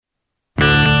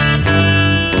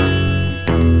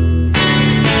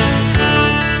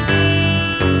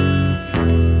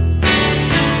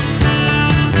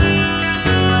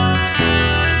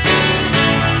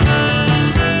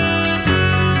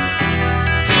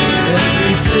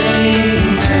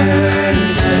turn,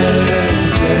 turn,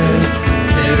 turn.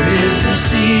 There is a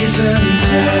season,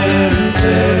 turn,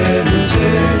 turn,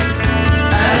 turn.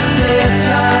 And a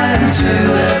time to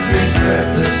every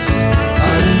purpose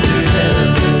under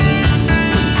heaven.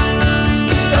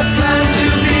 A time to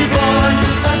be born,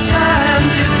 a time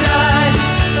to die,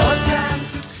 a time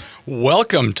to...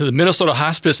 Welcome to the Minnesota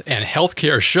Hospice and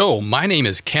Healthcare Show. My name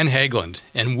is Ken Haglund,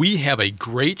 and we have a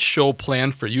great show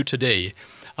planned for you today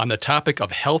on the topic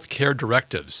of healthcare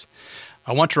directives.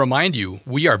 I want to remind you,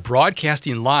 we are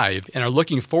broadcasting live and are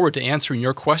looking forward to answering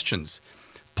your questions.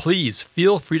 Please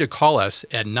feel free to call us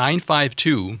at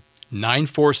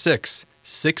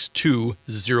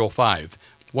 952-946-6205.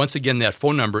 Once again, that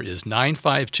phone number is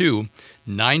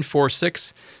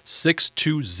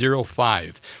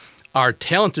 952-946-6205. Our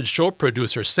talented show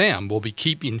producer, Sam, will be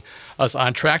keeping us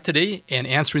on track today and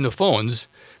answering the phones.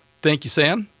 Thank you,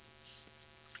 Sam.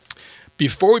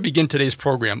 Before we begin today's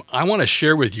program, I want to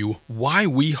share with you why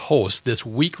we host this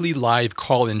weekly live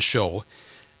call-in show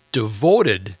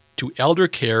devoted to elder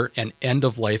care and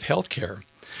end-of-life health care.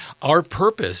 Our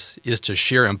purpose is to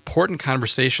share important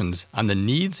conversations on the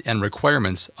needs and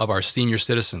requirements of our senior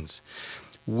citizens.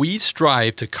 We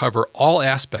strive to cover all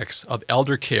aspects of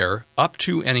elder care up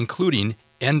to and including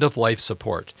end-of-life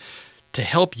support to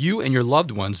help you and your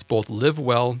loved ones both live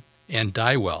well and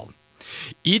die well.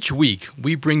 Each week,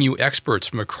 we bring you experts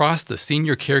from across the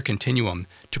senior care continuum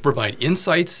to provide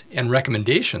insights and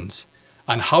recommendations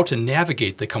on how to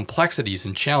navigate the complexities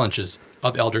and challenges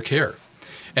of elder care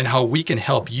and how we can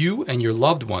help you and your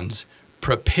loved ones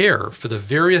prepare for the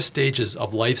various stages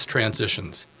of life's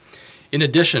transitions. In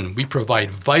addition, we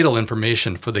provide vital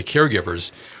information for the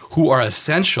caregivers who are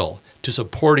essential to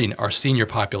supporting our senior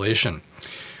population.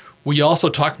 We also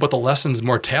talk about the lessons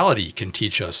mortality can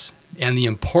teach us and the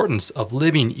importance of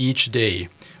living each day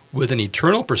with an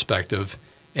eternal perspective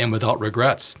and without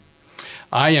regrets.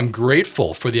 I am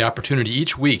grateful for the opportunity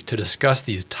each week to discuss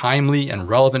these timely and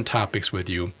relevant topics with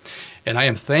you, and I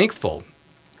am thankful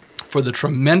for the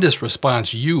tremendous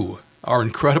response you, our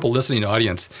incredible listening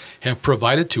audience, have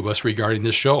provided to us regarding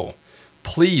this show.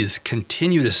 Please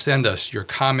continue to send us your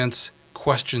comments,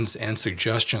 questions, and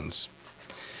suggestions.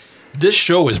 This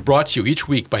show is brought to you each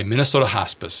week by Minnesota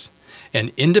Hospice, an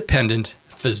independent,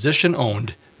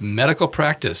 physician-owned medical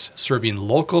practice serving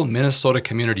local Minnesota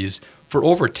communities for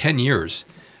over 10 years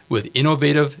with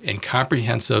innovative and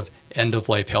comprehensive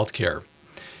end-of-life health care.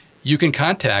 You can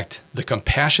contact the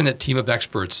compassionate team of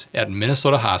experts at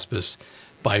Minnesota Hospice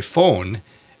by phone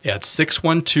at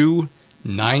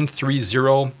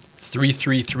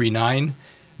 612-930-3339,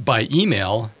 by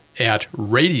email at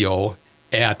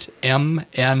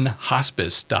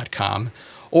radio@mnhospice.com,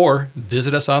 or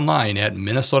visit us online at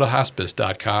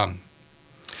minnesotahospice.com.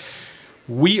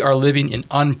 We are living in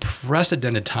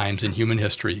unprecedented times in human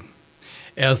history.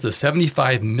 As the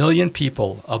 75 million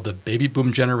people of the baby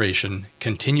boom generation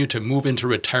continue to move into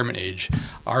retirement age,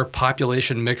 our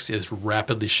population mix is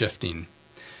rapidly shifting.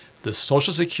 The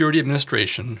Social Security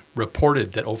Administration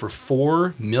reported that over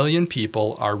 4 million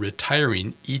people are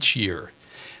retiring each year.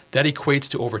 That equates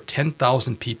to over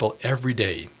 10,000 people every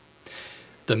day.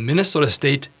 The Minnesota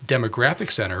State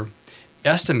Demographic Center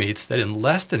estimates that in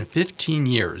less than 15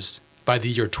 years, by the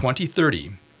year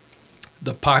 2030,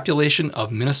 the population of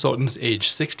Minnesotans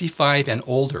aged 65 and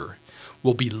older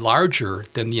will be larger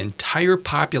than the entire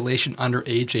population under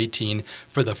age 18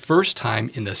 for the first time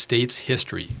in the state's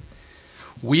history.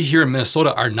 We here in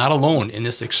Minnesota are not alone in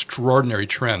this extraordinary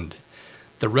trend.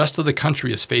 The rest of the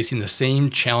country is facing the same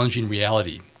challenging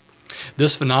reality.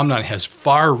 This phenomenon has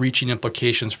far-reaching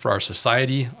implications for our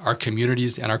society, our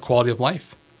communities, and our quality of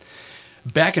life.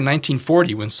 Back in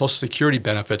 1940, when Social Security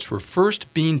benefits were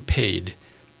first being paid,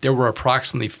 there were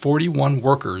approximately 41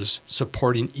 workers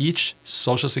supporting each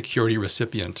Social Security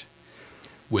recipient.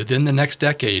 Within the next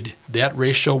decade, that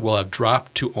ratio will have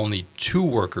dropped to only 2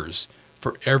 workers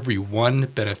for every 1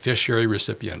 beneficiary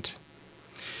recipient.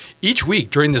 Each week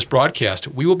during this broadcast,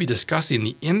 we will be discussing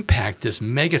the impact this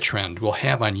megatrend will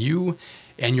have on you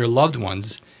and your loved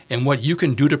ones and what you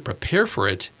can do to prepare for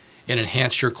it and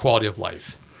enhance your quality of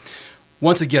life.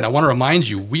 Once again, I want to remind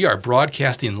you, we are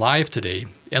broadcasting live today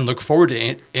and look forward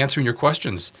to answering your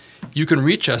questions. You can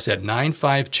reach us at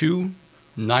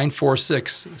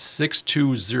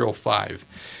 952-946-6205.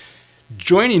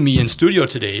 Joining me in studio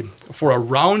today for a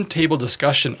roundtable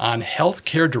discussion on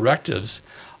healthcare directives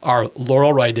are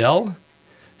Laurel Reidel,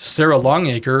 Sarah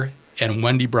Longacre, and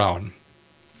Wendy Brown.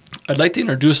 I'd like to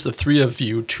introduce the three of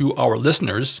you to our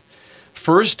listeners.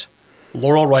 First,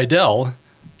 Laurel Reidel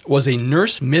was a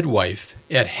nurse midwife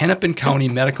at Hennepin County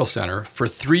Medical Center for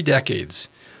 3 decades,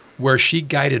 where she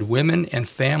guided women and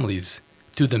families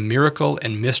through the miracle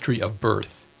and mystery of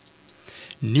birth.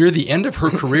 Near the end of her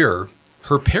career,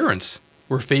 her parents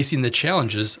were facing the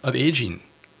challenges of aging,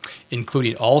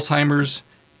 including Alzheimer's,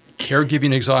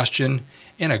 caregiving exhaustion,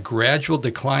 and a gradual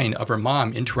decline of her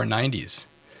mom into her 90s.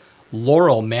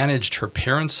 Laurel managed her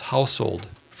parents' household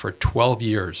for 12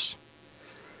 years.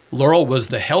 Laurel was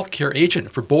the healthcare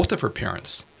agent for both of her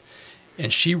parents,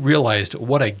 and she realized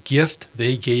what a gift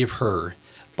they gave her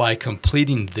by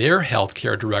completing their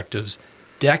healthcare directives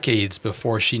decades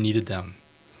before she needed them.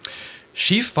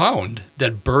 She found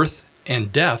that birth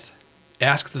and death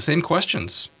ask the same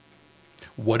questions.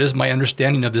 What is my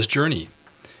understanding of this journey?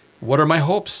 What are my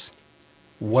hopes?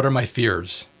 What are my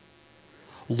fears?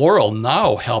 Laurel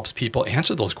now helps people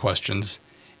answer those questions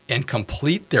and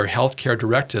complete their healthcare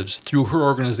directives through her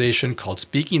organization called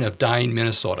Speaking of Dying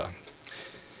Minnesota.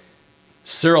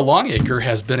 Sarah Longacre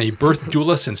has been a birth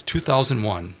doula since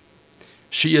 2001.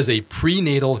 She is a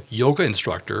prenatal yoga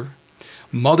instructor,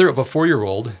 mother of a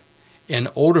 4-year-old, and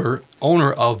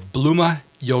owner of Bluma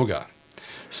Yoga.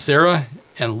 Sarah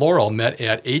and Laurel met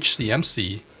at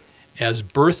HCMC as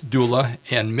birth doula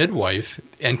and midwife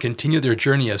and continue their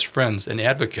journey as friends and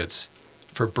advocates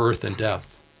for birth and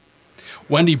death.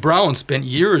 Wendy Brown spent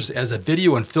years as a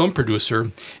video and film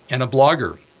producer and a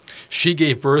blogger. She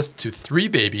gave birth to 3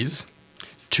 babies,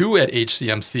 2 at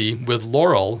HCMC with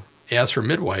Laurel as her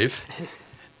midwife.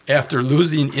 After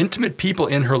losing intimate people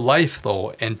in her life,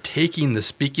 though, and taking the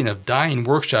Speaking of Dying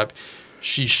workshop,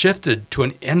 she shifted to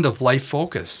an end-of-life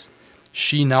focus.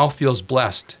 She now feels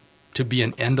blessed to be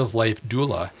an end-of-life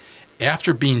doula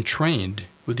after being trained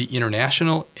with the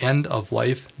International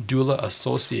End-of-Life Doula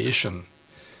Association.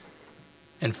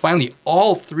 And finally,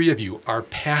 all 3 of you are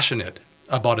passionate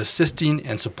about assisting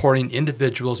and supporting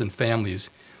individuals and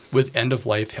families with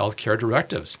end-of-life healthcare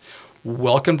directives.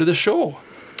 Welcome to the show.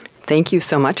 Thank you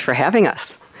so much for having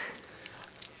us.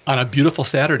 On a beautiful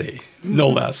Saturday, no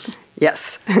less.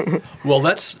 Yes. Well,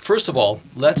 first of all,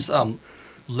 let's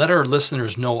let our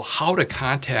listeners know how to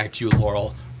contact you,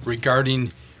 Laurel,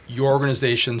 regarding your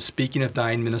organization, Speaking of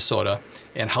Dying Minnesota,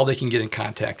 and how they can get in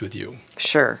contact with you.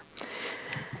 Sure.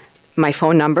 My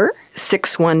phone number,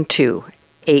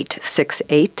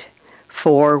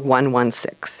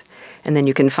 612-868-4116. And then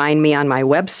you can find me on my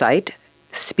website,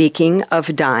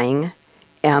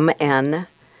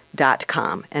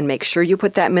 speakingofdyingmn.com. And make sure you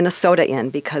put that Minnesota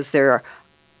in, because there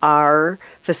are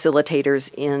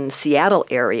facilitators in Seattle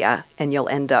area, and you'll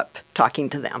end up talking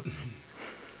to them.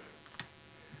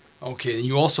 Okay, and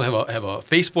you also have a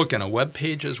Facebook and a web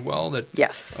page as well?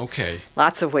 Yes. Okay.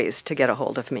 Lots of ways to get a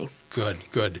hold of me.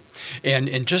 Good.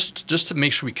 And just to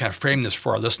make sure we kind of frame this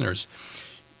for our listeners,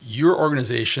 your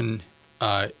organization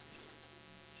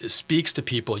speaks to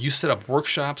people. You set up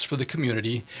workshops for the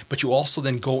community, but you also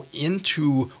then go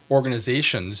into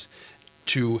organizations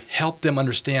to help them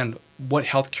understand what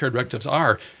healthcare directives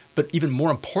are. But even more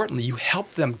importantly, you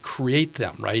help them create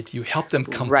them, right? You help them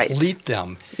complete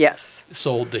them. Yes.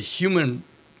 So the human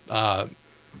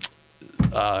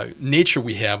nature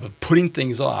we have of putting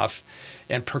things off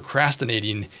and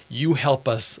procrastinating, you help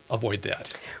us avoid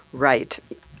that. Right.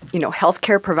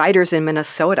 Healthcare providers in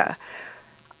Minnesota,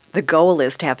 the goal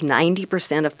is to have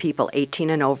 90% of people 18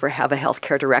 and over have a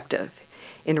healthcare directive.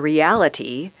 In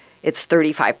reality, it's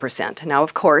 35%. Now,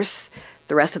 of course,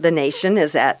 the rest of the nation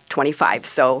is at 25,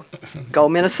 so go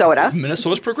Minnesota.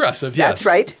 Minnesota's progressive, yes. That's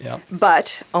right. Yeah.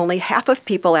 But only half of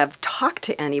people have talked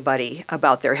to anybody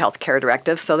about their healthcare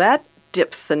directive, so that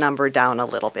dips the number down a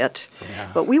little bit. Yeah.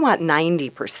 But we want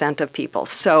 90% of people.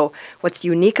 So what's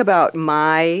unique about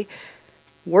my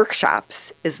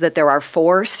workshops is that there are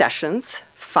 4 sessions,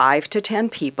 5 to 10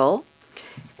 people,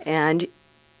 and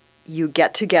you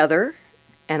get together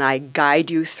and I guide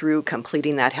you through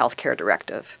completing that healthcare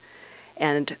directive.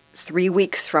 And 3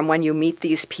 weeks from when you meet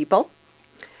these people,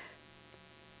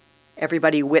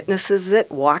 everybody witnesses it,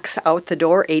 walks out the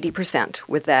door 80%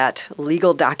 with that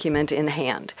legal document in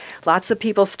hand. Lots of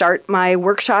people start my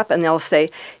workshop and they'll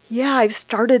say, yeah, I've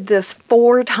started this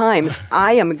 4 times.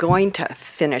 I am going to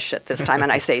finish it this time.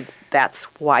 And I say, that's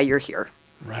why you're here.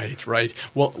 Right.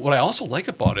 Well, what I also like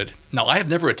about it, now I have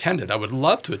never attended. I would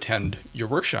love to attend your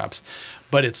workshops,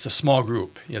 but it's a small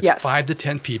group. It's Yes. 5 to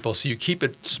 10 people, so you keep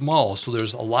it small. So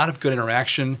there's a lot of good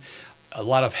interaction, a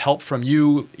lot of help from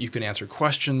you. You can answer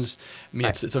questions. I mean,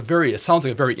 Right. it sounds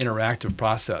like a very interactive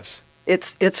process.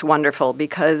 It's wonderful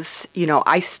because,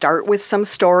 I start with some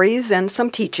stories and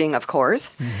some teaching, of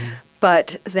course,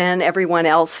 but then everyone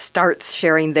else starts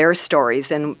sharing their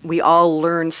stories, and we all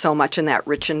learn so much in that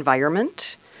rich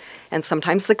environment. And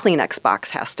sometimes the Kleenex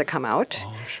box has to come out.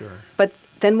 Oh, sure. But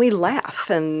then we laugh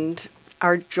and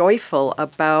are joyful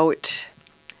about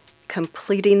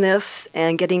completing this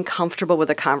and getting comfortable with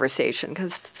the conversation,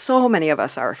 because so many of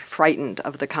us are frightened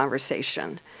of the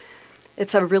conversation.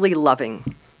 It's a really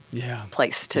loving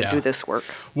place to do this work.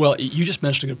 Well, you just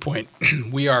mentioned a good point.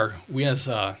 We as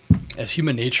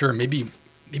human nature, maybe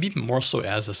even more so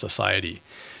as a society,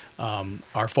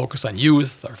 our focus on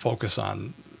youth, our focus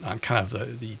on kind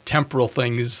of the temporal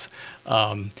things,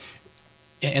 and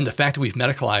the fact that we've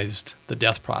medicalized the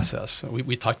death process.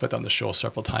 We talked about that on the show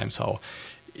several times, how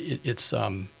it's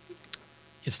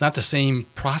not the same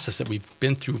process that we've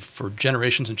been through for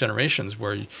generations and generations,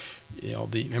 where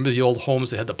remember the old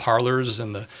homes that had the parlors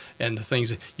and the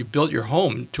things. You built your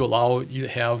home to allow you to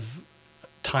have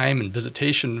time and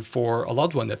visitation for a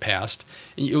loved one that passed.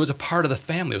 It was a part of the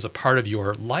family. It was a part of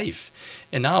your life.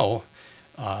 And now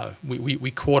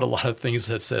we quote a lot of things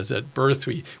that says at birth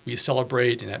we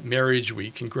celebrate, and at marriage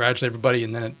we congratulate everybody,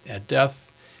 and then at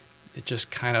death it just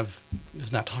kind of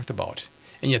is not talked about.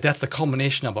 And yet that's the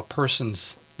culmination of a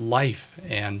person's life,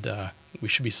 and we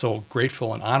should be so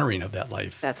grateful and honoring of that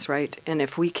life. That's right. And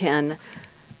if we can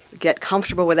get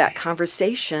comfortable with that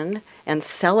conversation and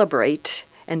celebrate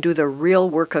and do the real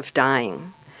work of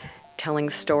dying, telling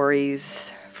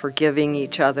stories, forgiving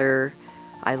each other,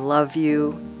 I love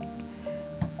you,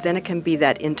 then it can be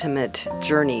that intimate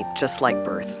journey just like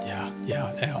birth. Yeah.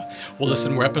 Well,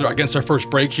 listen, we're up against our first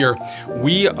break here.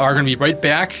 We are going to be right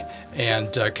back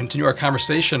and continue our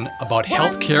conversation about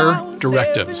healthcare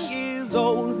directives.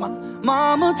 Old, my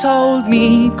mama told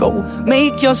me, go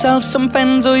make yourself some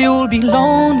friends or you'll be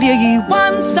lonely.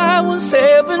 Once I was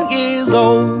 7 years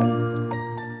old.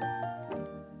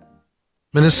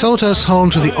 Minnesota is home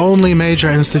to the only major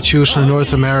institution in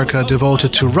North America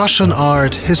devoted to Russian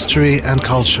art, history, and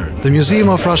culture. The Museum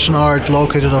of Russian Art,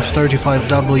 located off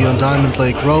 35W on Diamond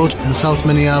Lake Road in South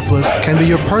Minneapolis, can be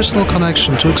your personal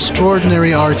connection to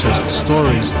extraordinary artists,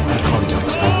 stories, and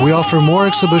context. We offer more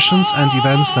exhibitions and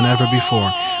events than ever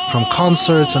before, from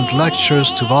concerts and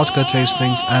lectures to vodka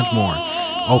tastings and more.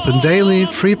 Open daily,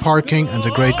 free parking, and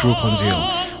a great Groupon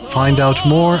deal. Find out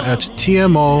more at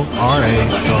tmora.org.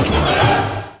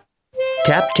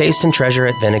 Tap, taste, and treasure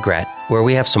at Vinaigrette, where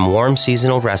we have some warm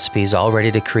seasonal recipes all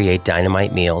ready to create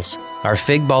dynamite meals. Our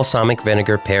fig balsamic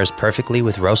vinegar pairs perfectly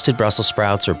with roasted Brussels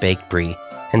sprouts or baked brie.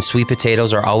 And sweet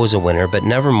potatoes are always a winner, but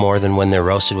never more than when they're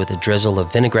roasted with a drizzle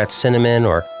of vinaigrette cinnamon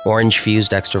or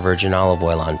orange-fused extra virgin olive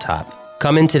oil on top.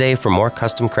 Come in today for more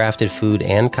custom-crafted food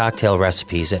and cocktail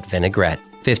recipes at Vinaigrette,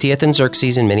 50th and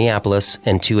Xerxes in Minneapolis,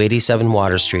 and 287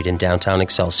 Water Street in downtown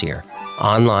Excelsior.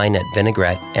 Online at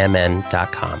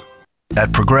vinaigrettemn.com.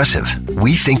 At Progressive,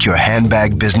 we think your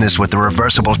handbag business with the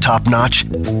reversible top notch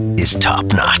is top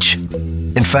notch.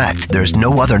 In fact, there's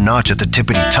no other notch at the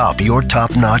tippity top your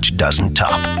top notch doesn't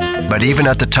top. But even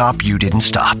at the top, you didn't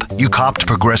stop. You copped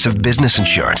Progressive Business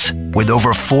Insurance. With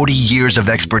over 40 years of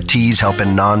expertise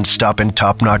helping non-stop and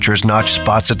top-notchers notch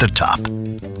spots at the top.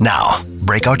 Now,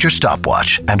 break out your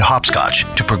stopwatch and hopscotch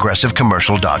to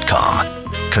ProgressiveCommercial.com.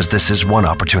 Because this is one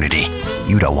opportunity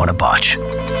you don't want to botch.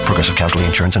 Progressive Casualty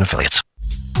Insurance and Affiliates.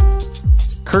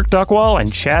 Kirk Duckwall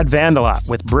and Chad Vandelot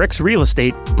with Bricks Real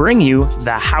Estate bring you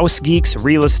the House Geeks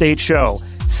Real Estate Show.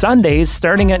 Sundays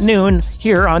starting at noon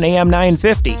here on AM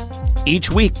 950. Each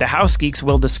week, the House Geeks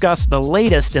will discuss the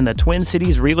latest in the Twin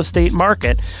Cities real estate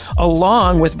market,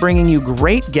 along with bringing you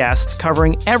great guests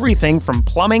covering everything from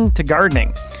plumbing to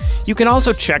gardening. You can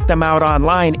also check them out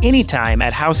online anytime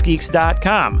at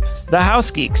housegeeks.com. The House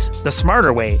Geeks, the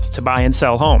smarter way to buy and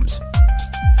sell homes.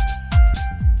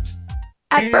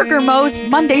 At Burger Mo's,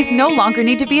 Mondays no longer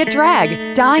need to be a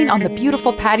drag. Dine on the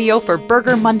beautiful patio for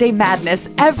Burger Monday Madness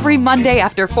every Monday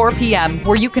after 4 p.m.,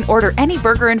 where you can order any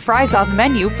burger and fries on the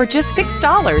menu for just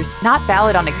 $6. Not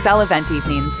valid on Excel event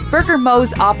evenings. Burger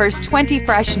Mo's offers 20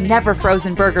 fresh, never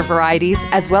frozen burger varieties,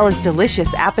 as well as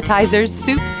delicious appetizers,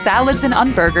 soups, salads, and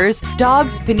unburgers,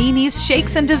 dogs, paninis,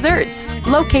 shakes, and desserts.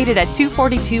 Located at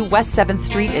 242 West 7th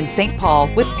Street in St.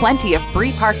 Paul, with plenty of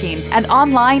free parking, and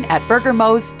online at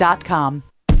burgermos.com.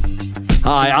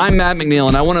 Hi, I'm Matt McNeil,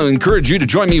 and I want to encourage you to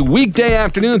join me weekday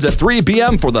afternoons at 3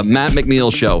 p.m. for The Matt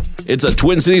McNeil Show. It's a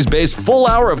Twin Cities-based full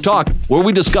hour of talk where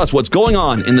we discuss what's going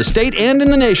on in the state and in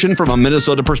the nation from a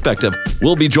Minnesota perspective.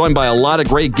 We'll be joined by a lot of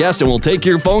great guests, and we'll take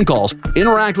your phone calls.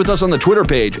 Interact with us on the Twitter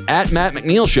page, at Matt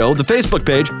McNeil Show, the Facebook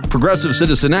page, Progressive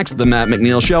Citizen X, The Matt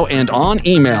McNeil Show, and on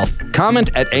email. Comment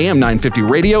at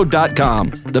am950radio.com.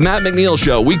 The Matt McNeil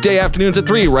Show, weekday afternoons at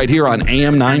 3 right here on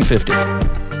AM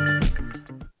 950.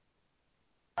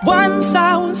 Once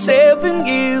I was 7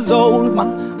 years old, my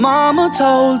mama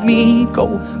told me,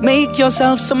 go make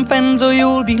yourself some friends or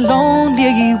you'll be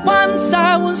lonely. Once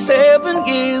I was 7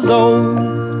 years old.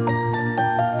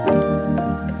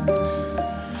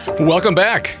 Welcome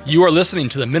back. You are listening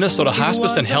to the Minnesota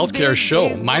Hospice and Healthcare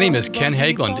Show. My name is Ken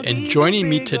Hageland, and joining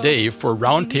me today for a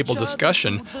roundtable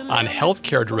discussion on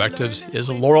healthcare directives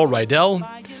is Laurel Reidel,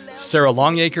 Sarah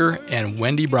Longacre, and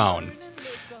Wendy Brown.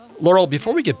 Laurel,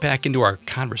 before we get back into our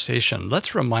conversation,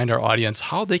 let's remind our audience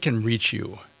how they can reach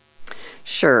you.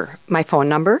 Sure. My phone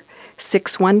number,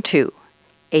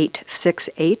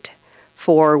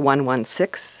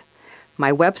 612-868-4116.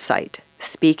 My website,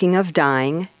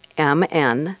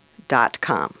 speakingofdyingmn.com.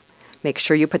 Make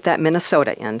sure you put that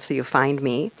Minnesota in so you find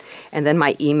me. And then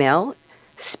my email,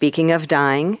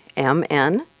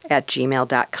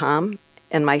 speakingofdyingmn@gmail.com.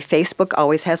 And my Facebook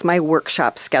always has my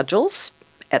workshop schedules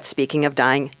at Speaking of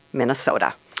Dying,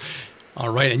 Minnesota. All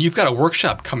right, and you've got a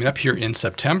workshop coming up here in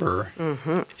September,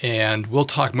 and we'll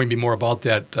talk maybe more about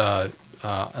that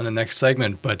in the next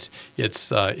segment. But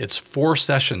it's 4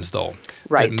 sessions though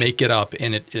that make it up,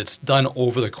 and it's done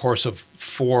over the course of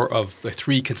 4 of the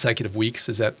 3 consecutive weeks.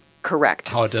 Is that correct?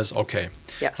 How it does? Okay.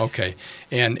 Yes. Okay,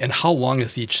 and how long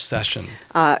is each session?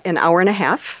 An hour and a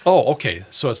half. Oh, okay.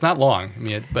 So it's not long. I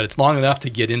mean, but it's long enough to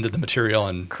get into the material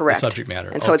and Correct. The subject matter.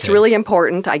 And so it's really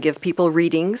important. I give people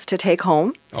readings to take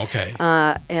home. Okay.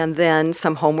 And then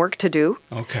some homework to do.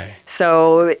 Okay.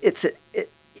 So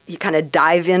you kind of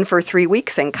dive in for 3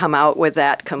 weeks and come out with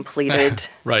that completed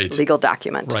legal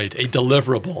document. Right. A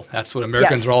deliverable. That's what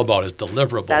Americans are all about, is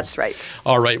deliverables. That's right.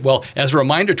 All right. Well, as a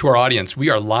reminder to our audience, we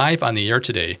are live on the air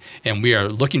today, and we are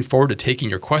looking forward to taking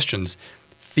your questions.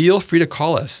 Feel free to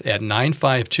call us at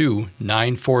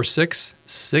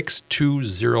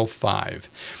 952-946-6205.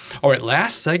 All right,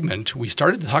 last segment, we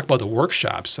started to talk about the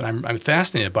workshops, and I'm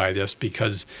fascinated by this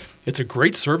because it's a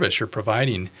great service you're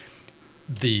providing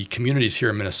the communities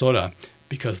here in Minnesota,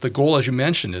 because the goal, as you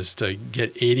mentioned, is to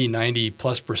get 80,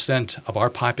 90+% of our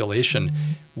population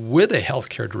with a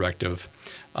healthcare directive.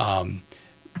 But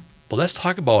let's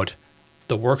talk about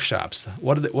the workshops.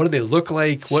 What do they look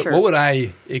like? What would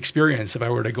I experience if I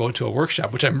were to go to a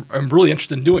workshop, which I'm really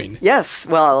interested in doing? Yes.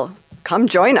 Well, come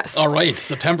join us. All right,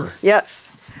 September. Yes.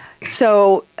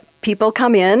 So people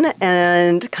come in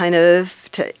and kind of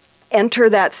to enter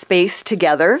that space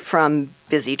together from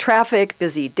busy traffic,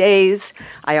 busy days.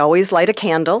 I always light a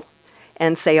candle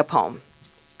and say a poem.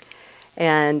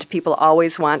 And people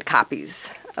always want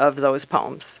copies of those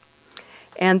poems.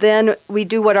 And then we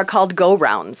do what are called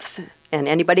go-rounds. And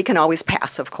anybody can always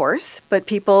pass, of course, but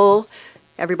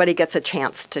everybody gets a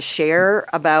chance to share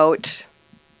about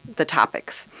the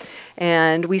topics.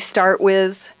 And we start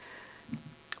with,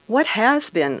 what has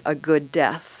been a good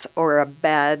death or a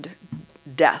bad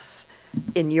death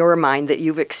in your mind that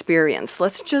you've experienced?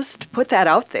 Let's just put that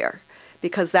out there,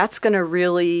 because that's going to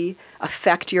really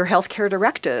affect your healthcare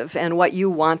directive and what you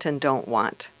want and don't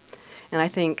want. And I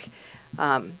think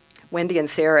Wendy and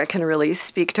Sarah can really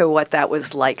speak to what that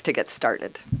was like to get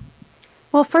started.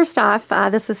 Well, first off,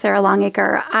 this is Sarah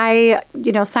Longacre.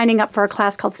 Signing up for a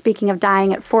class called Speaking of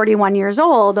Dying at 41 years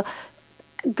old,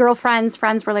 girlfriends,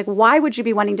 friends were like, why would you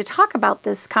be wanting to talk about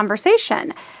this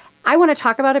conversation? I want to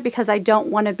talk about it because I don't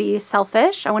want to be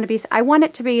selfish. I want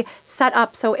it to be set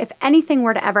up so if anything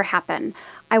were to ever happen,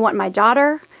 I want my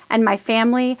daughter and my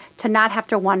family to not have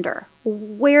to wonder,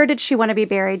 where did she want to be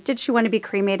buried? Did she want to be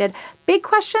cremated? Big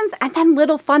questions and then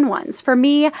little fun ones. For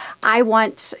me, I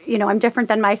want, I'm different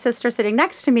than my sister sitting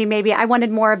next to me. Maybe I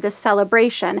wanted more of this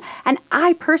celebration. And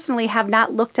I personally have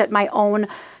not looked at my own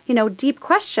deep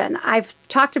question. I've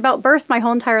talked about birth my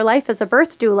whole entire life as a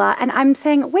birth doula, and I'm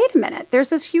saying, wait a minute, there's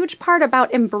this huge part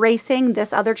about embracing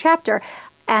this other chapter.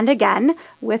 And again,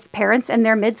 with parents in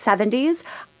their mid-70s,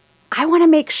 I want to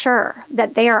make sure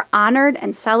that they are honored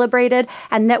and celebrated,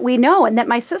 and that we know, and that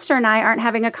my sister and I aren't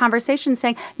having a conversation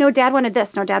saying, no, dad wanted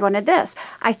this, no, dad wanted this.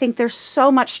 I think there's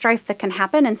so much strife that can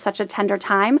happen in such a tender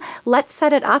time. Let's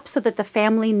set it up so that the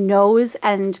family knows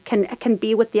and can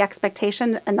be with the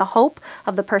expectation and the hope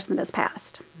of the person that has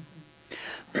passed.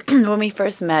 When we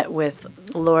first met with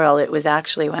Laurel, it was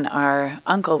actually when our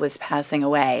uncle was passing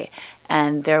away,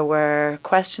 and there were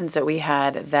questions that we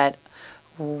had that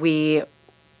we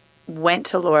went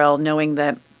to Laurel knowing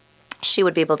that she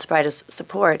would be able to provide us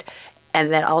support,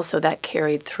 and then also that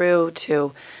carried through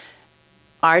to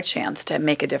our chance to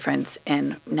make a difference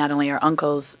in not only our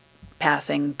uncle's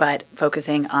passing, but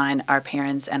focusing on our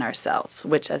parents and ourselves,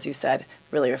 which, as you said,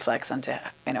 really reflects onto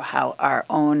how our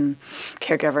own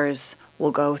caregivers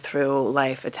will go through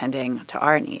life attending to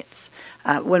our needs.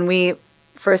 When we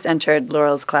first entered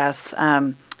Laurel's class,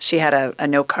 she had a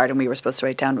note card, and we were supposed to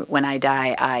write down, when I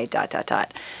die, I ...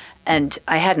 And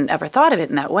I hadn't ever thought of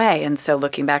it in that way. And so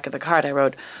looking back at the card, I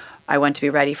wrote, I want to be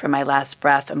ready for my last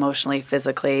breath emotionally,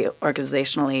 physically,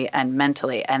 organizationally, and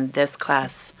mentally. And this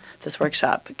class this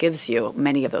workshop gives you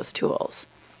many of those tools.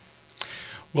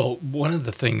 Well, one of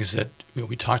the things that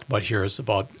we talked about here is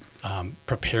about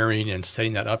preparing and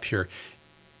setting that up here.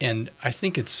 And I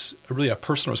think it's really a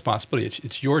personal responsibility.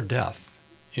 It's your death.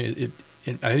 And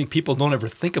I think people don't ever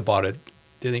think about it.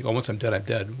 They think, oh, once I'm dead, I'm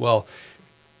dead. Well,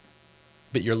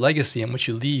 but your legacy and what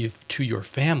you leave to your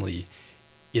family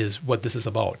is what this is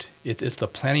about. It's the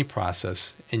planning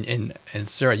process. And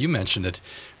Sarah, you mentioned it.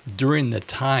 During the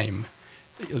time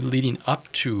leading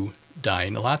up to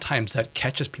dying, a lot of times that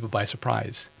catches people by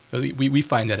surprise. We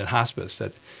find that in hospice,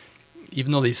 that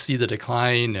even though they see the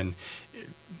decline and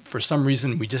for some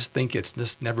reason we just think it's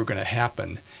just never going to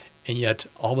happen, and yet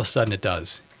all of a sudden it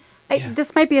does.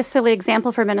 This might be a silly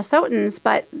example for Minnesotans,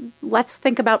 but let's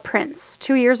think about Prince.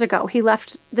 2 years ago, he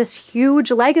left this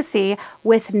huge legacy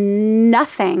with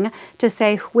nothing to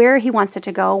say where he wants it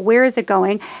to go, where is it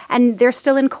going, and they're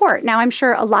still in court. Now, I'm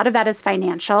sure a lot of that is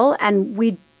financial, and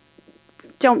we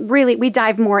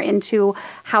dive more into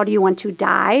how do you want to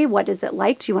die? What is it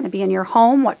like? Do you want to be in your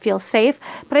home? What feels safe?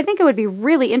 But I think it would be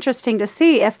really interesting to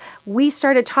see if we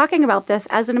started talking about this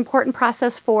as an important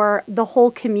process for the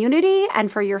whole community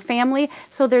and for your family.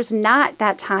 So there's not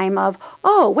that time of,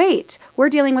 oh, wait, we're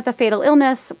dealing with a fatal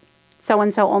illness.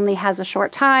 So-and-so only has a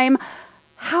short time.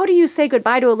 How do you say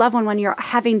goodbye to a loved one when you're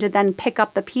having to then pick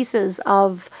up the pieces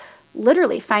of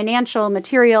literally financial,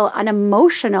 material, and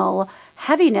emotional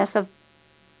heaviness of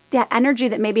that energy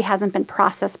that maybe hasn't been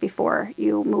processed before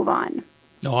you move on?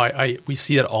 No, we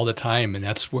see it all the time, and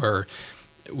that's where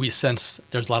we sense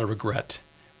there's a lot of regret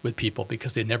with people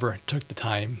because they never took the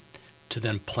time to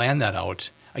then plan that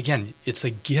out. Again, it's a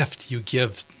gift you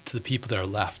give to the people that are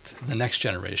left, the next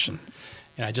generation.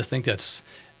 And I just think it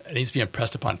needs to be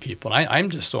impressed upon people. And I'm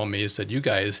just so amazed that you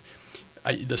guys,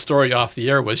 the story off the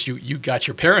air was you got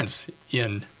your parents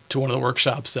in to one of the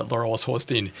workshops that Laurel was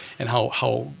hosting, and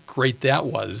how great that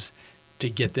was to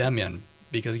get them in.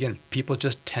 Because again, people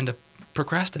just tend to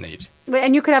procrastinate.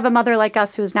 And you could have a mother like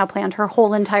us who's now planned her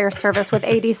whole entire service with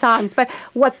 80 songs. But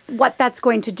what that's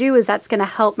going to do is that's going to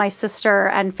help my sister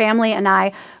and family and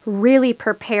I really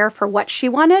prepare for what she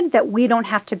wanted, that we don't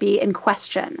have to be in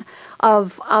question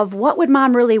of what would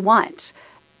mom really want.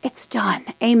 It's done.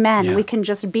 Amen. Yeah. We can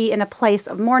just be in a place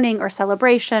of mourning or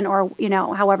celebration or,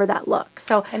 however that looks.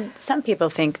 So, and some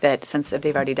people think that since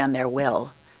they've already done their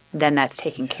will, then that's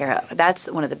taken care of. That's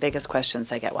one of the biggest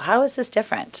questions I get. Well, how is this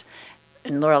different?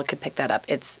 And Laurel could pick that up.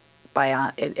 It's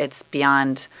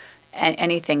beyond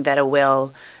anything that a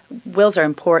will. Wills are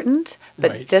important,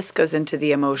 but right. This goes into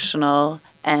the emotional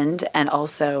end, and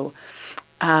also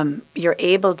you're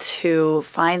able to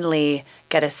finally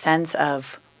get a sense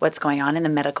of what's going on in the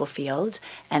medical field,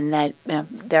 and that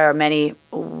there are many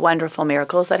wonderful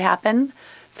miracles that happen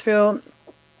through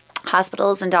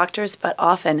hospitals and doctors, but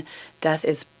often death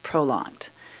is prolonged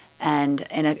and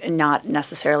in a not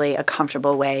necessarily a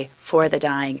comfortable way for the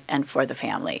dying and for the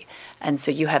family. And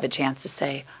so you have a chance to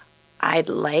say, I'd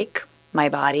like my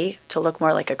body to look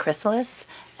more like a chrysalis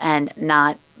and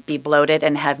not be bloated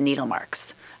and have needle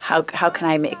marks. How can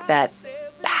I make that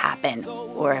happen,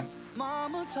 or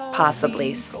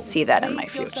possibly see that in my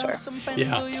future?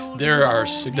 Yeah, there are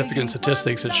significant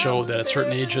statistics that show that at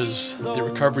certain ages, the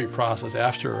recovery process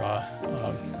after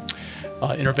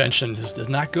intervention is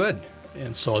not good.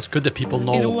 And so it's good that people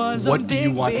know what do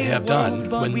you want to have done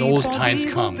when those times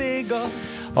come.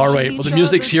 All right, well, the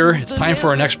music's here. It's time for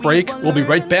our next break. We'll be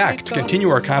right back to continue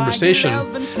our conversation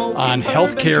on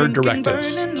healthcare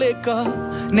directives.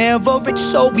 Never rich,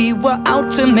 so we were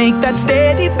out to make that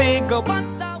steady figure.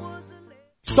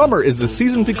 Summer is the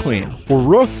season to clean. For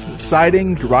roof,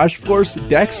 siding, garage floors,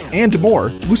 decks, and more,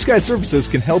 Blue Sky Services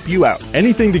can help you out.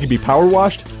 Anything that can be power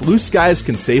washed, Blue Skies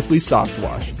can safely soft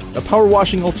wash. A power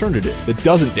washing alternative that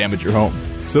doesn't damage your home.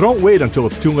 So don't wait until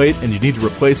it's too late and you need to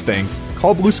replace things.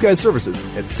 Call Blue Sky Services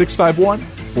at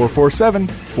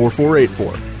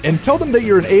 651-447-4484 and tell them that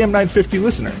you're an AM 950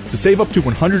 listener to save up to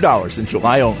 $100 in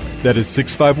July only. That is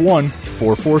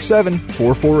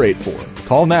 651-447-4484.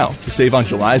 Call now to save on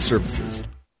July services.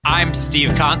 I'm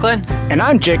Steve Conklin. And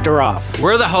I'm Jake DeRoff.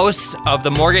 We're the hosts of the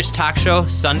Mortgage Talk Show,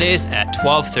 Sundays at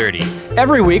 12:30.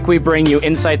 Every week we bring you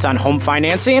insights on home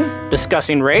financing,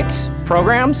 discussing rates,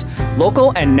 programs,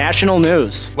 local and national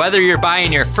news. Whether you're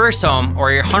buying your first home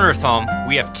or your 100th home,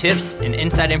 we have tips and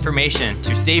inside information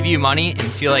to save you money and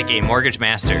feel like a mortgage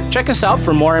master. Check us out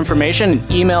for more information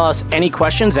and email us any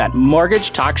questions at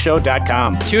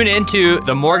mortgagetalkshow.com. Tune into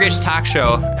the Mortgage Talk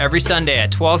Show every Sunday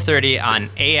at 12:30 on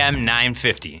AM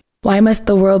 950. Why must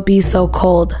the world be so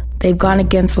cold? They've gone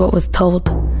against what was told.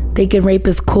 Thinking rape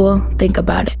is cool, think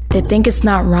about it. They think it's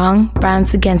not wrong,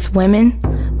 violence against women,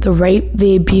 the rape,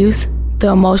 the abuse, the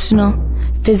emotional,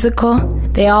 physical,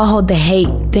 they all hold the hate.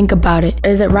 Think about it.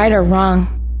 Is it right or wrong?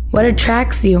 What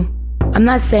attracts you? I'm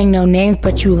not saying no names,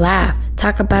 but you laugh.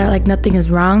 Talk about it like nothing is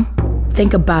wrong.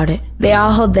 Think about it. They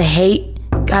all hold the hate.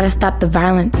 Gotta stop the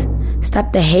violence.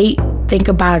 Stop the hate. Think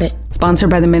about it.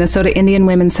 Sponsored by the Minnesota Indian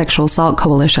Women's Sexual Assault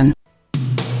Coalition.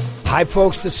 Hi,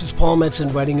 folks. This is Paul Metz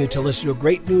inviting you to listen to a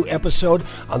great new episode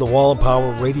on the Wall of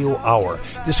Power Radio Hour.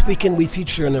 This weekend, we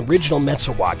feature an original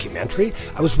Metza documentary.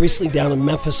 I was recently down in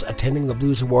Memphis attending the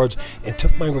Blues Awards and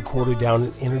took my recorder down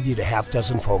and interviewed a half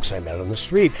dozen folks I met on the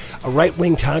street. A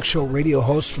right-wing talk show radio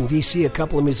host from D.C., a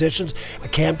couple of musicians, a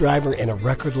cab driver, and a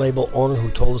record label owner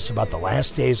who told us about the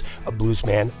last days of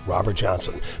bluesman Robert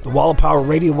Johnson. The Wall of Power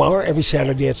Radio Hour every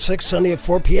Saturday at 6, Sunday at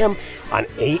 4 p.m. on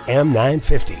AM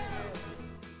 950.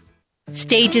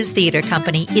 Stages Theater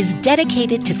Company is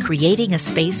dedicated to creating a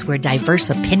space where diverse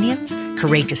opinions,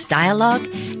 courageous dialogue,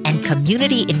 and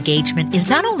community engagement is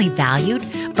not only valued,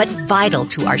 but vital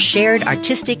to our shared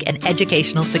artistic and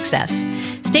educational success.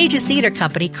 Stages Theater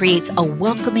Company creates a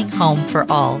welcoming home for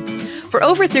all. For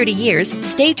over 30 years,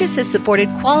 Stages has supported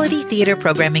quality theater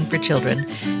programming for children.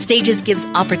 Stages gives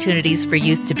opportunities for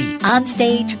youth to be on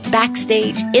stage,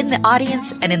 backstage, in the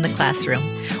audience, and in the classroom.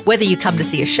 Whether you come to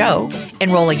see a show,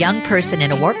 enroll a young person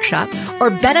in a workshop, or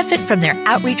benefit from their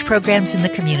outreach programs in the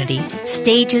community,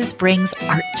 Stages brings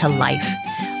art to life.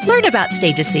 Learn about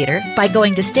Stages Theater by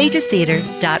going to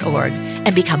stagestheater.org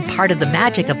and become part of the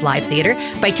magic of live theater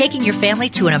by taking your family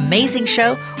to an amazing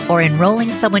show or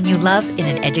enrolling someone you love in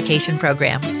an education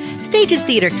program. Stages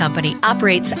Theater Company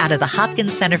operates out of the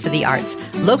Hopkins Center for the Arts,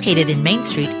 located in Main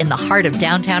Street in the heart of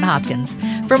downtown Hopkins.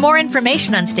 For more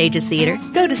information on Stages Theater,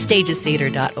 go to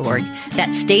stagestheater.org.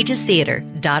 That's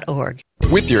stagestheater.org.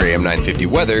 With your AM 950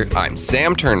 weather, I'm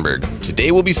Sam Turnberg.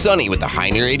 Today will be sunny with a high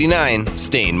near 89,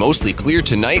 staying mostly clear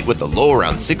tonight with a low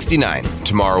around 69.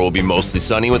 Tomorrow will be mostly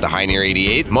sunny with a high near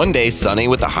 88, Monday sunny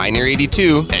with a high near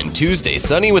 82, and Tuesday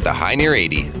sunny with a high near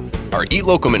 80. Our Eat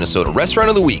Local Minnesota Restaurant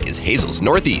of the Week is Hazel's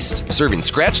Northeast. Serving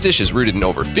scratch dishes rooted in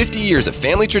over 50 years of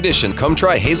family tradition, come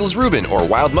try Hazel's Reuben or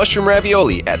Wild Mushroom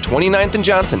Ravioli at 29th and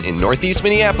Johnson in Northeast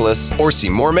Minneapolis, or see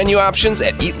more menu options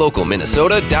at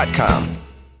eatlocalminnesota.com.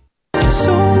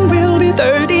 Soon we'll be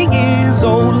 30 years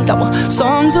old. Our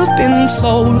songs have been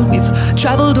sold. We've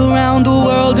traveled around the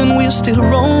world and we're still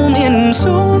roaming.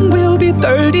 Soon we'll be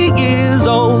 30 years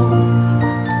old.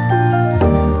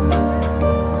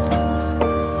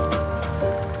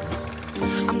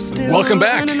 Welcome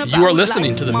back. You are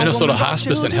listening to the Minnesota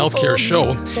Hospice and Healthcare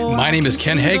Show. My name is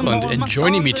Ken Hageland, and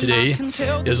joining me today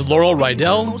is Laurel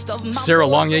Reidel, Sarah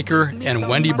Longacre, and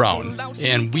Wendy Brown.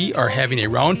 And we are having a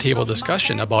roundtable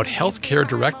discussion about healthcare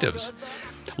directives.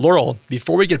 Laurel,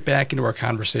 before we get back into our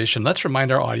conversation, let's remind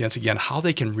our audience again how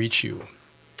they can reach you.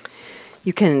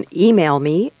 You can email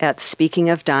me at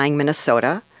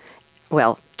speakingofdyingminnesota,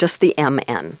 well, just the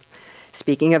MN,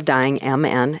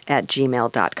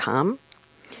 speakingofdyingmn@gmail.com.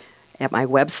 At my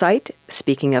website,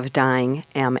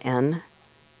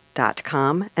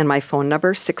 speakingofdyingmn.com, and my phone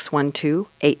number,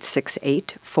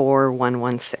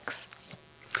 612-868-4116.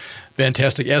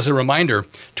 Fantastic. As a reminder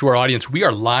to our audience, we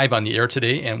are live on the air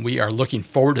today, and we are looking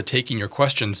forward to taking your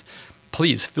questions.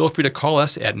 Please feel free to call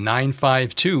us at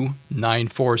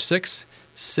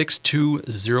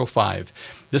 952-946-6205.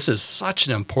 This is such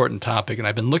an important topic, and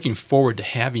I've been looking forward to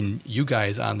having you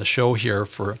guys on the show here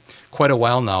for quite a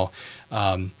while now.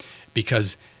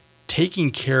 Because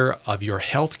taking care of your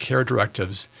health care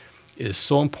directives is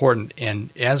so important.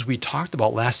 And as we talked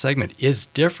about last segment, it's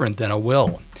different than a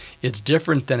will. It's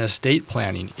different than estate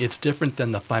planning. It's different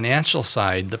than the financial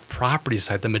side, the property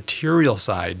side, the material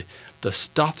side, the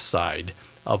stuff side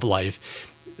of life.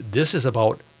 This is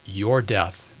about your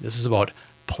death. This is about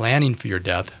planning for your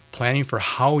death, planning for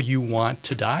how you want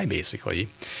to die, basically.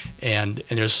 And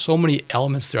there's so many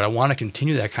elements there. I want to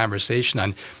continue that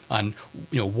conversation on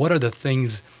what are the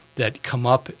things that come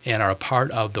up and are a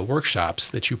part of the workshops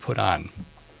that you put on.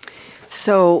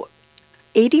 So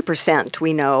 80%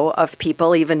 we know of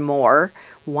people, even more,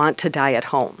 want to die at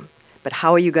home. But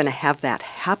how are you going to have that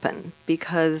happen?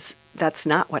 Because that's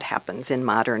not what happens in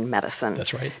modern medicine.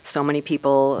 That's right. So many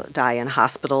people die in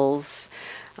hospitals,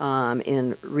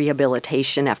 in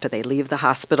rehabilitation after they leave the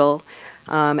hospital.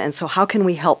 And so how can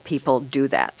we help people do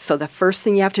that? So the first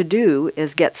thing you have to do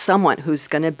is get someone who's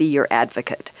going to be your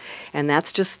advocate. And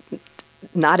that's just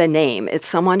not a name. It's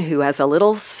someone who has a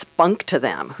little spunk to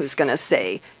them, who's going to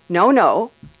say,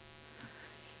 no,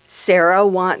 Sarah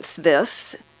wants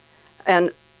this,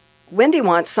 and Wendy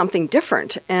wants something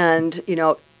different. And,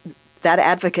 that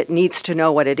advocate needs to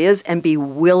know what it is and be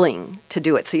willing to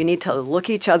do it. So you need to look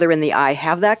each other in the eye,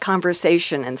 have that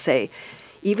conversation and say,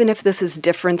 even if this is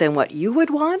different than what you would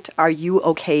want, are you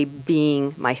okay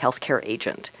being my healthcare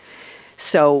agent?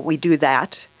 So we do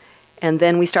that. And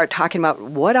then we start talking about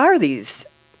what are these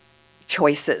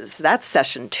choices? That's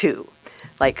session 2.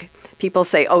 Like people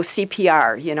say, oh,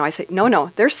 CPR. I say,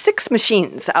 no, there's 6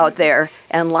 machines out there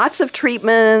and lots of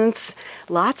treatments,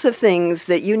 lots of things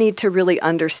that you need to really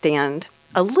understand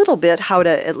a little bit how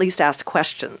to at least ask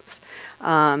questions.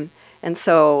 And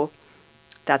so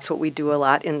that's what we do a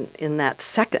lot in that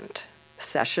second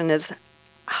session is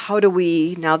how do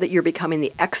we, now that you're becoming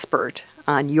the expert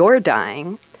on your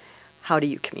dying, how do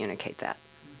you communicate that?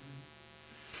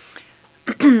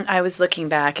 I was looking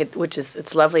back at,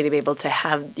 it's lovely to be able to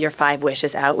have your 5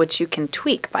 wishes out, which you can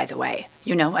tweak, by the way.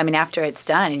 After it's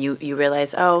done and you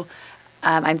realize,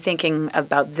 I'm thinking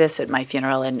about this at my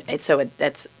funeral. And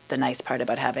that's the nice part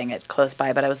about having it close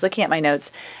by. But I was looking at my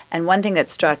notes, and one thing that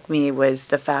struck me was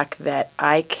the fact that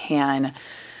I can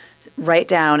write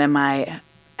down, and my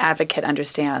advocate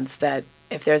understands that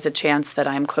if there's a chance that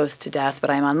I'm close to death, but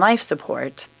I'm on life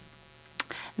support,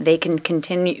 they can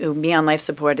continue me on life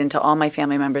support until all my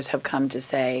family members have come to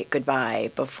say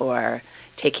goodbye before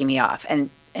taking me off. And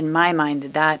in my mind,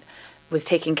 that was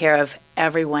taking care of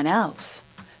everyone else.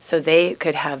 So they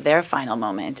could have their final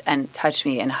moment and touch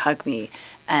me and hug me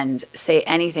and say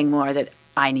anything more that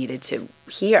I needed to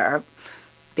hear,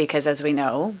 because as we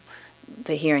know,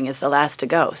 the hearing is the last to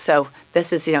go. So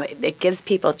this is, it gives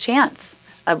people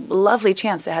a lovely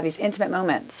chance to have these intimate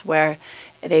moments where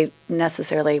they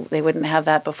wouldn't have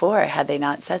that before had they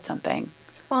not said something.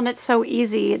 Well, and it's so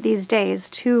easy these days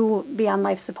to be on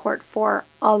life support for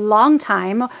a long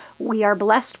time. We are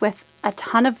blessed with a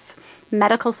ton of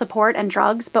medical support and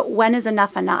drugs, but when is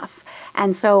enough enough?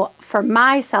 And so for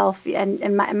myself,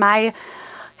 and my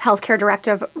healthcare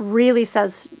directive really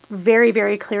says very,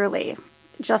 very clearly,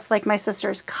 just like my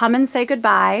sisters, come and say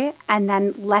goodbye, and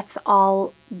then let's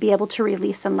all be able to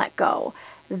release and let go.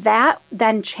 That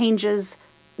then changes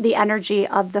the energy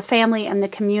of the family and the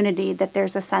community, that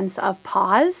there's a sense of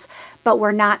pause, but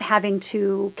we're not having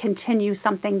to continue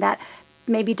something that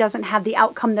maybe doesn't have the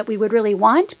outcome that we would really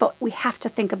want, but we have to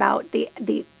think about the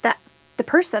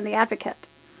person, the advocate,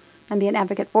 and be an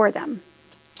advocate for them.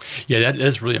 Yeah, that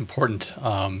is really important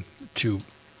to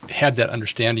have that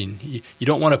understanding. You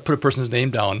don't want to put a person's name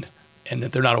down and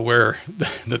that they're not aware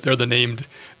that they're the named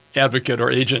advocate or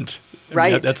agent.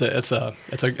 Right. That's an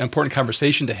important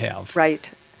conversation to have. Right.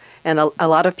 And a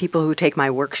lot of people who take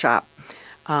my workshop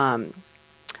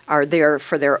are there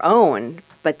for their own,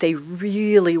 but they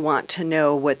really want to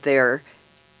know what their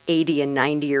 80 and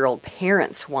 90-year-old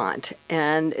parents want.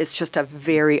 And it's just a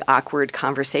very awkward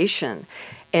conversation.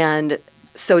 And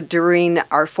so during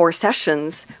our 4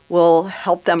 sessions, we'll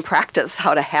help them practice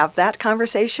how to have that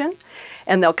conversation.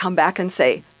 And they'll come back and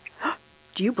say,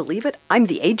 do you believe it? I'm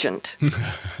the agent.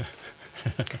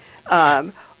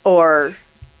 Or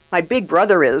my big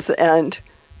brother is, and,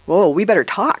 whoa, we better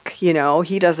talk. He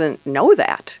doesn't know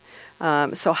that.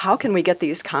 So how can we get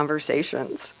these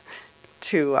conversations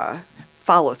to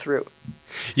follow through?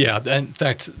 Yeah, in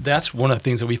fact, that's one of the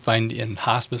things that we find in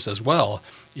hospice as well,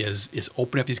 is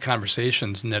open up these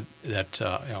conversations, and that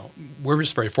we're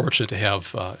just very fortunate to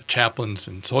have chaplains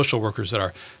and social workers that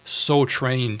are so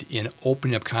trained in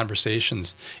opening up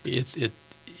conversations. It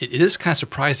is kind of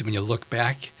surprising when you look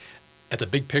back at the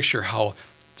big picture how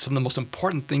some of the most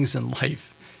important things in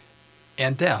life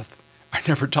and death are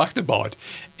never talked about.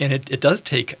 And it does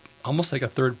take almost like a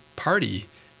third party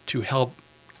to help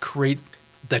create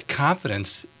that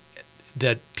confidence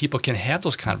that people can have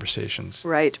those conversations.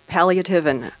 Right. Palliative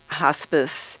and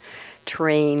hospice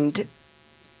trained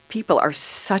people are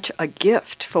such a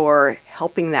gift for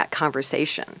helping that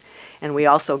conversation. And we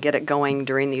also get it going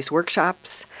during these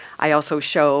workshops. I also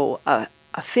show a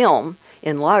film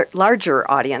in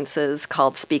larger audiences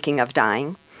called Speaking of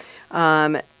Dying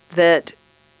that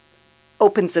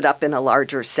opens it up in a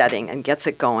larger setting and gets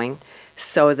it going,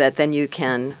 so that then you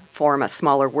can form a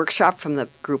smaller workshop from the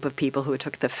group of people who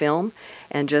took the film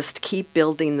and just keep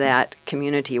building that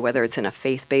community, whether it's in a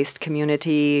faith-based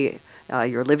community,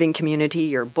 your living community,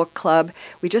 your book club.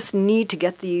 We just need to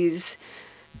get these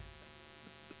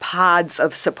pods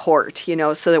of support,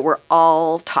 so that we're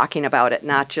all talking about it,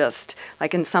 not just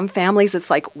like in some families, it's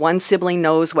like one sibling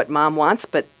knows what mom wants,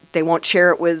 but they won't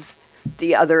share it with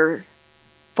the other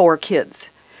 4 kids.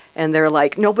 And they're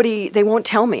like, they won't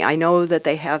tell me. I know that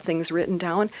they have things written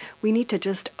down. We need to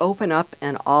just open up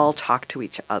and all talk to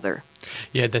each other.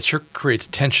 Yeah, that sure creates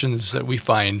tensions that we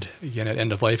find, again, at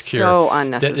end-of-life care. So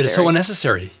unnecessary. That is so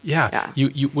unnecessary. Yeah.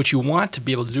 You what you want to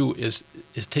be able to do is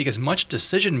take as much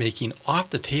decision-making off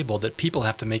the table that people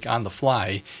have to make on the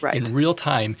fly in real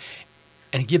time,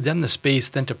 and give them the space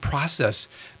then to process,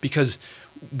 because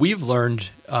we've learned,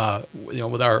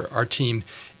 with our team,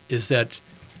 is that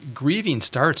grieving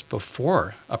starts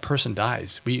before a person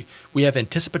dies. We have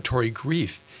anticipatory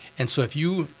grief, and so if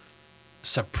you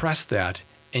suppress that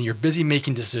and you're busy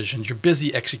making decisions, you're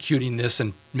busy executing this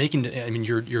and making,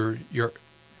 you're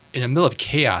in the middle of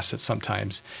chaos at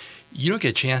sometimes, you don't get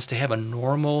a chance to have a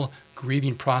normal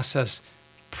grieving process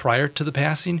prior to the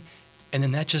passing, and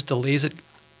then that just delays it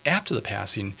after the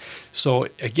passing. So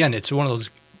again, it's one of those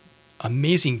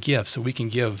amazing gifts that we can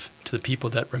give to the people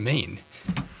that remain.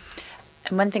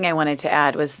 And one thing I wanted to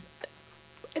add was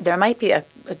there might be a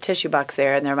tissue box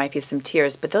there and there might be some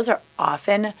tears, but those are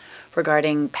often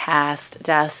regarding past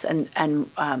deaths and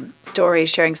stories,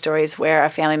 sharing stories where a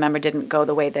family member didn't go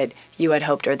the way that you had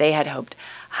hoped or they had hoped.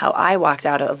 How I walked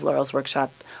out of Laurel's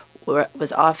workshop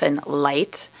was often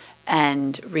light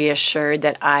and reassured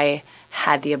that I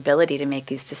had the ability to make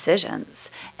these decisions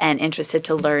and interested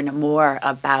to learn more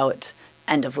about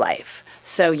end of life.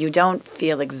 So you don't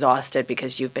feel exhausted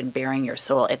because you've been bearing your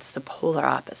soul. It's the polar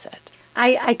opposite.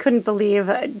 I couldn't believe,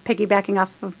 piggybacking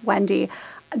off of Wendy,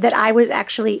 that I was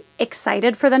actually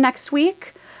excited for the next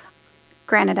week.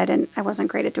 Granted, I wasn't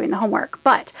great at doing the homework,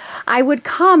 but I would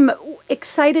come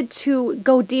excited to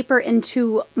go deeper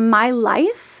into my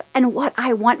life and what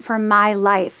I want for my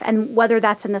life, and whether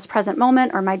that's in this present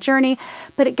moment or my journey.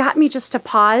 But it got me just to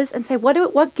pause and say,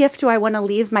 what gift do I want to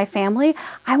leave my family?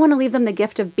 I want to leave them the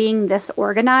gift of being this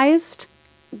organized.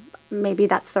 Maybe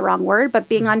that's the wrong word, but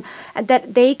being on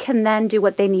that they can then do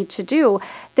what they need to do.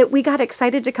 That we got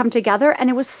excited to come together, and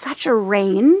it was such a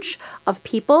range of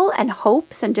people and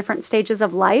hopes and different stages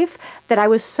of life that I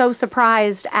was so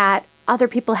surprised at other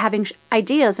people having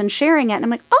ideas and sharing it. And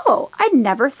I'm like, oh, I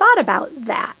never thought about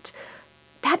that.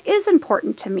 That is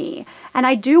important to me. And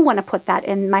I do want to put that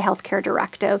in my healthcare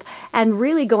directive and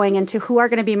really going into who are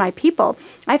going to be my people.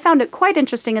 I found it quite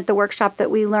interesting at the workshop that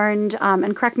we learned,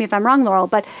 and correct me if I'm wrong, Laurel,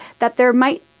 but that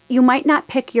you might not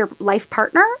pick your life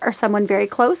partner or someone very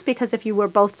close, because if you were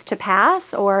both to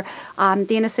pass or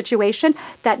be in a situation,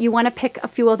 that you want to pick a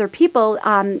few other people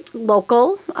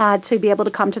local to be able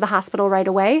to come to the hospital right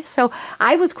away. So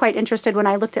I was quite interested when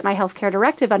I looked at my healthcare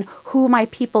directive on who my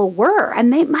people were.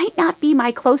 And they might not be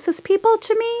my closest people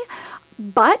to me,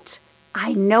 but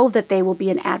I know that they will be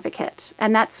an advocate.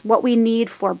 And that's what we need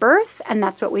for birth, and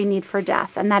that's what we need for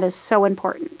death. And that is so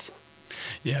important.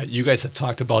 Yeah, you guys have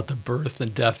talked about the birth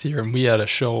and death here, and we had a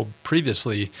show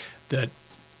previously that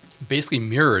basically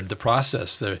mirrored the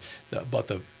process, about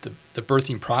the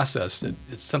birthing process.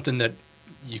 It's something that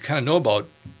you kind of know about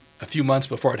a few months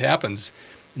before it happens.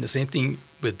 And the same thing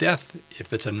with death.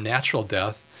 If it's a natural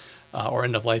death or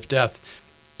end-of-life death,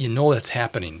 you know that's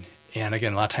happening. And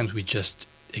again, a lot of times we just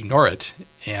ignore it,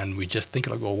 and we just think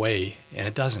it'll go away, and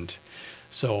it doesn't.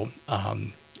 So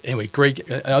anyway, Greg,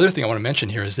 another thing I want to mention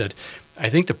here is that I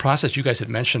think the process you guys had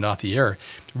mentioned off the air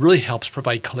really helps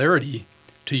provide clarity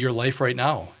to your life right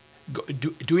now.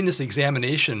 Doing this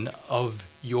examination of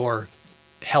your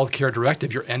healthcare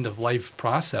directive, your end-of-life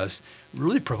process,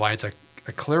 really provides a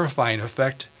clarifying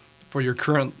effect for your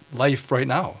current life right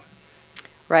now.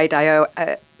 Right.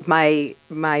 My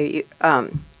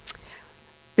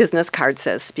business card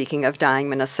says, speaking of dying,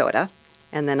 Minnesota,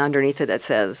 and then underneath it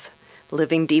says,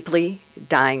 living deeply,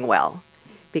 dying well.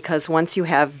 Because once you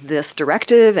have this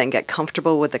directive and get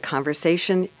comfortable with the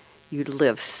conversation, you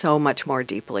live so much more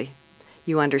deeply.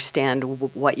 You understand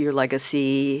what your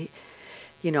legacy,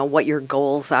 what your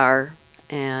goals are,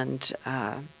 and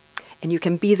you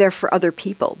can be there for other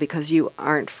people because you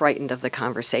aren't frightened of the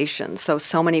conversation.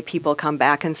 So many people come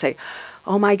back and say,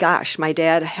 oh my gosh, my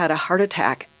dad had a heart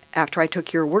attack after I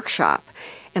took your workshop.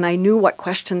 And I knew what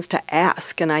questions to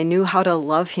ask, and I knew how to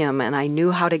love him, and I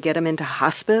knew how to get him into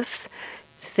hospice.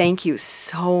 Thank you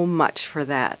so much for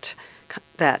that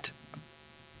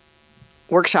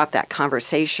workshop, that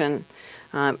conversation.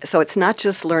 So it's not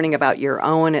just learning about your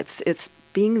own, it's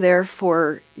being there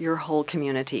for your whole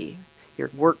community, your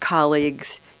work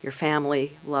colleagues, your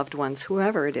family, loved ones,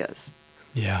 whoever it is.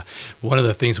 Yeah. One of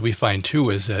the things we find, too,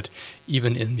 is that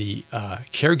even in the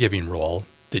caregiving role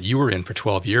that you were in for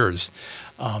 12 years,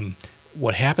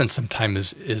 what happens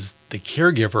sometimes is the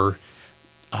caregiver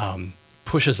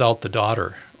pushes out the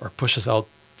daughter or pushes out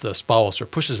the spouse or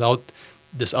pushes out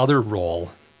this other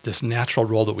role, this natural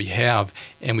role that we have,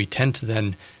 and we tend to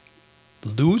then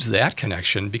lose that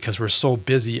connection because we're so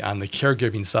busy on the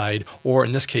caregiving side, or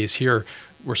in this case here,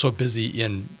 we're so busy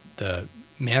in the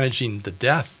managing the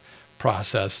death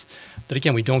process that,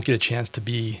 again, we don't get a chance to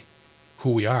be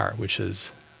who we are, which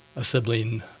is a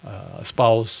sibling, a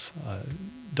spouse,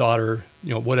 daughter,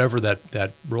 whatever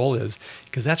that role is,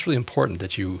 because that's really important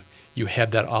that you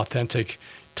have that authentic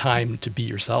time to be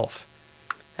yourself.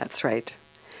 That's right.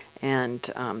 And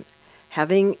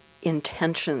having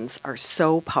intentions are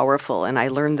so powerful, and I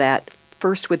learned that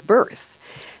first with birth,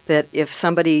 that if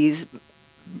somebody's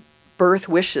birth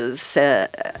wishes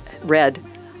read,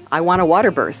 I want a water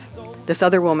birth. This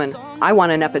other woman, I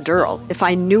want an epidural. If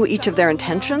I knew each of their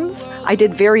intentions, I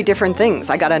did very different things.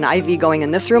 I got an IV going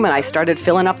in this room, and I started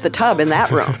filling up the tub in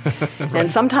that room. Right.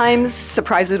 And sometimes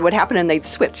surprises would happen, and they'd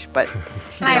switch. But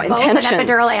I have both an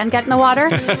epidural and get in the water.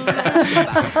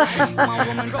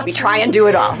 We try and do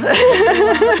it all.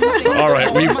 All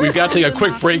right, we've got to take a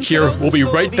quick break here. We'll be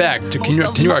right back to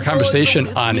continue our conversation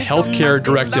on healthcare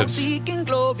directives.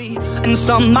 And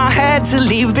some I had to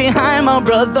leave behind, my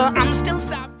brother. I'm still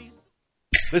sorry.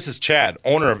 This is Chad,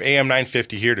 owner of AM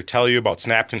 950, here to tell you about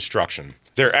Snap Construction.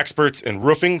 They're experts in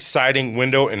roofing, siding,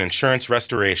 window, and insurance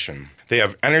restoration. They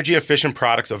have energy-efficient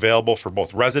products available for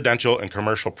both residential and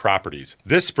commercial properties.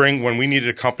 This spring, when we needed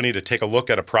a company to take a look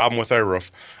at a problem with our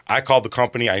roof, I called the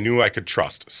company I knew I could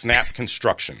trust, Snap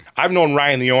Construction. I've known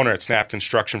Ryan, the owner at Snap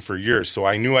Construction, for years, so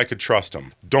I knew I could trust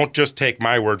him. Don't just take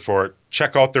my word for it.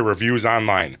 Check out their reviews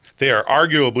online. They are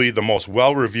arguably the most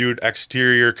well-reviewed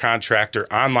exterior contractor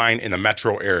online in the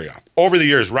metro area. Over the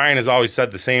years, Ryan has always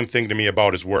said the same thing to me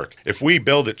about his work. If we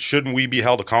build it, shouldn't we be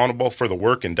held accountable for the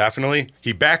work indefinitely?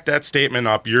 He backed that statement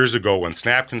up years ago when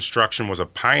Snap Construction was a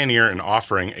pioneer in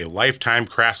offering a lifetime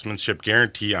craftsmanship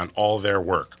guarantee on all their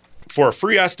work. For a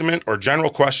free estimate or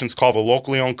general questions, call the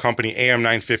locally owned company AM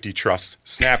 950 Trust,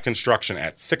 Snap Construction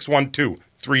at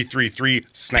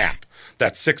 612-333-SNAP.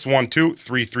 That's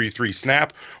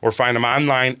 612-333-SNAP, or find them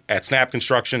online at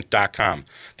snapconstruction.com.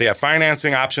 They have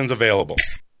financing options available.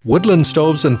 Woodland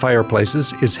Stoves and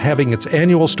Fireplaces is having its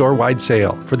annual store-wide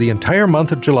sale. For the entire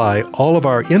month of July, all of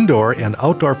our indoor and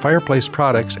outdoor fireplace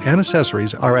products and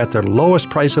accessories are at their lowest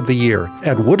price of the year.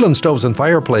 At Woodland Stoves and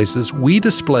Fireplaces, we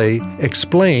display,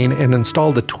 explain, and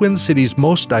install the Twin Cities'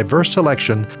 most diverse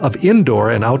selection of indoor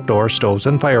and outdoor stoves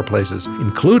and fireplaces,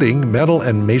 including metal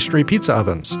and masonry pizza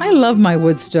ovens. I love my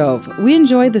wood stove. We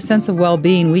enjoy the sense of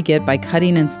well-being we get by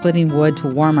cutting and splitting wood to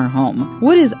warm our home.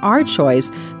 Wood is our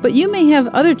choice, but you may have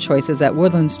other choices at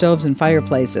Woodland Stoves and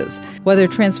Fireplaces. Whether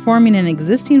transforming an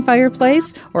existing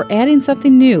fireplace or adding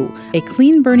something new, a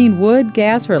clean burning wood,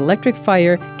 gas, or electric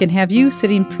fire can have you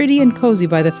sitting pretty and cozy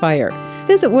by the fire.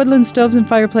 Visit Woodland Stoves and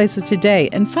Fireplaces today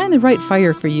and find the right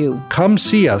fire for you. Come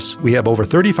see us. We have over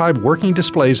 35 working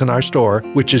displays in our store,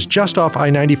 which is just off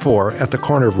I-94 at the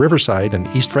corner of Riverside and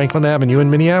East Franklin Avenue in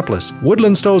Minneapolis.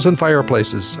 Woodland Stoves and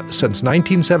Fireplaces, since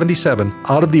 1977,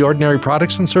 out of the ordinary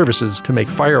products and services to make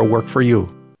fire work for you.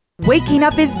 Waking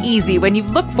up is easy when you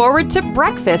look forward to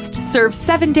breakfast, served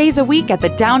 7 days a week at the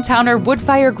Downtowner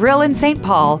Woodfire Grill in St.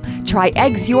 Paul. Try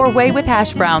eggs your way with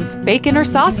hash browns, bacon, or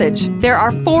sausage. There are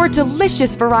 4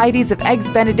 delicious varieties of Eggs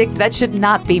Benedict that should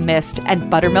not be missed, and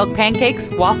buttermilk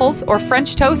pancakes, waffles, or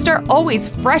French toast are always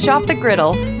fresh off the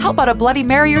griddle. How about a Bloody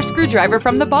Mary or screwdriver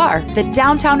from the bar? The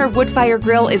Downtowner Woodfire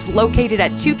Grill is located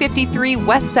at 253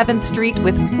 West 7th Street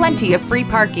with plenty of free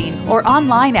parking, or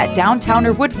online at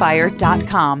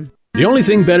downtownerwoodfire.com. The only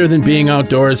thing better than being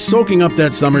outdoors soaking up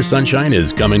that summer sunshine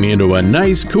is coming into a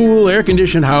nice, cool,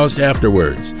 air-conditioned house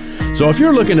afterwards. So if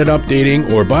you're looking at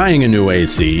updating or buying a new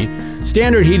AC,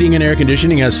 Standard Heating and Air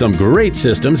Conditioning has some great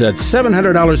systems at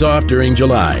 $700 off during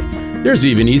July. There's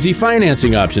even easy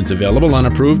financing options available on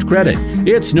approved credit.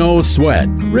 It's no sweat.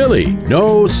 Really,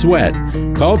 no sweat.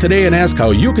 Call today and ask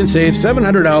how you can save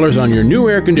 $700 on your new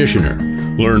air conditioner.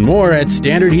 Learn more at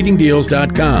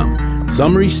standardheatingdeals.com.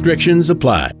 Some restrictions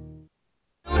apply.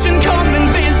 Come and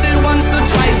visit once or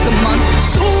twice a month.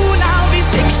 Soon I'll be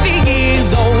 60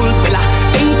 years old. Will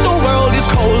I think the world is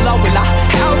cold, or will I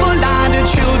have a lot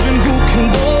of children who can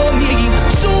bore me?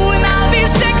 Soon I'll be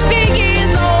 60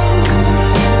 years old.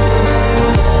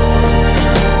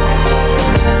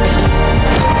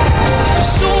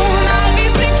 Soon I'll be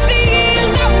 60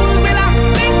 years old. Will I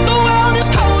think the world is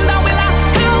cold, or will I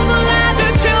have a lot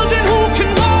of children who can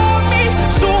bore me?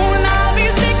 Soon I'll be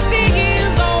 60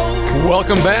 years old.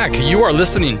 Welcome back. You are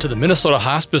listening to the Minnesota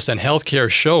Hospice and Healthcare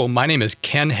Show. My name is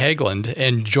Ken Hageland,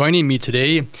 and joining me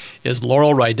today is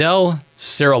Laurel Reidel,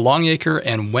 Sarah Longacre,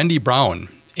 and Wendy Brown.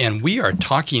 And we are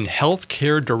talking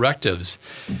healthcare directives.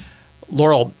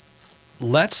 Laurel,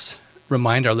 let's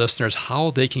remind our listeners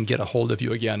how they can get a hold of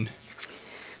you again.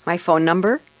 My phone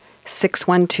number,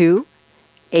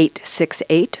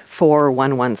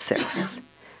 612-868-4116.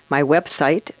 My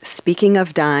website,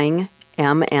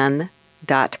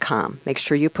 speakingofdyingmn.com. Make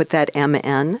sure you put that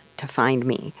MN to find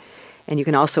me. And you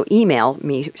can also email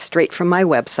me straight from my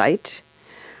website,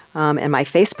 And my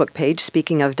Facebook page,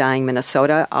 Speaking of Dying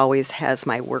Minnesota, always has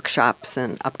my workshops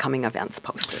and upcoming events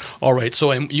posted. All right.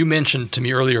 So you mentioned to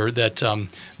me earlier that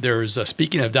there's a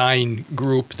Speaking of Dying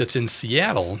group that's in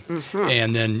Seattle,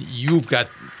 and then you've got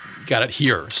it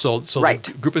here. So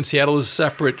the group in Seattle is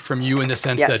separate from you in the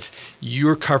sense that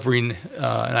you're covering, and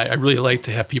I really like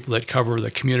to have people that cover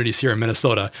the communities here in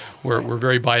Minnesota. We're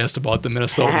very biased about the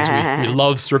Minnesotans. We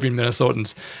love serving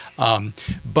Minnesotans.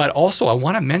 But also I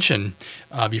want to mention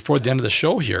before the end of the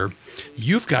show here,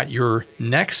 you've got your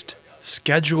next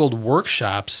scheduled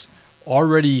workshops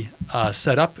already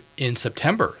set up in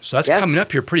September. So that's coming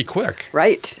up here pretty quick.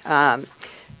 Right.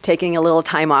 Taking a little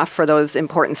time off for those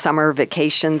important summer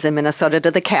vacations in Minnesota to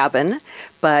the cabin.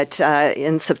 But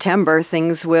in September,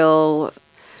 things will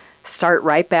start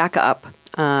right back up.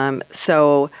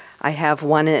 So I have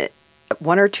one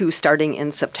or two starting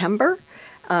in September,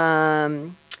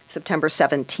 September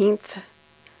 17th,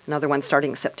 another one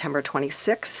starting September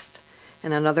 26th,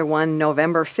 and another one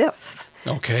November 5th.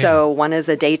 Okay. So one is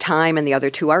a daytime and the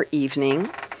other two are evening.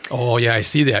 Oh, yeah, I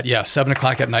see that. Yeah, 7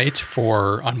 o'clock at night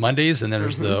on Mondays, and then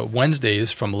there's the Wednesdays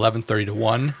from 11:30 to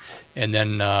 1, and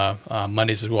then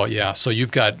Mondays as well. Yeah, so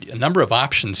you've got a number of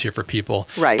options here for people.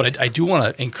 Right. But I do want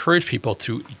to encourage people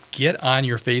to get on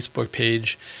your Facebook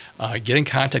page, get in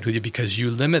contact with you because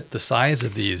you limit the size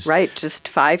of these. Right, just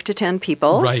 5 to 10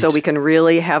 people. Right. So we can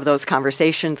really have those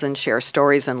conversations and share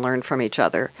stories and learn from each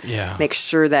other. Yeah. Make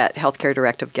sure that Healthcare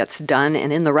Directive gets done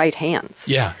and in the right hands.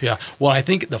 Yeah, yeah. Well, I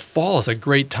think the fall is a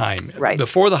great time. Right.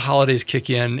 Before the holidays kick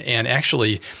in, and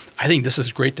actually, I think this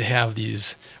is great to have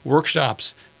these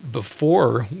workshops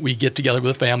before we get together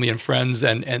with family and friends,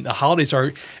 and the holidays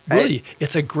are really,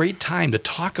 it's a great time to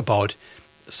talk about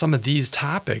some of these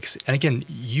topics. And again,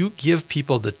 you give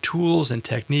people the tools and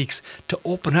techniques to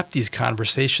open up these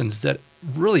conversations that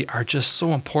really are just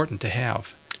so important to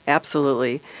have.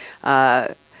 Absolutely.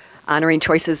 Honoring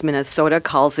Choices Minnesota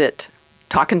calls it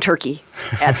Talkin' Turkey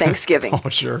at Thanksgiving. Oh,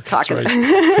 sure. Talking. That's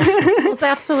right. Well, it's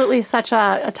absolutely such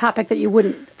a topic that you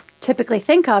wouldn't typically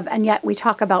think of, and yet we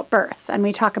talk about birth and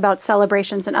we talk about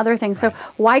celebrations and other things. So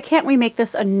why can't we make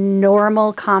this a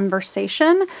normal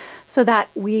conversation so that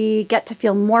we get to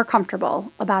feel more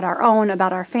comfortable about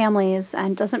our families?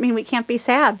 And doesn't mean we can't be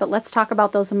sad, but let's talk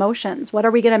about those emotions. What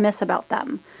are we going to miss about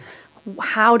them?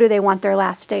 How do they want their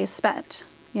last days spent?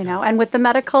 You know, and with the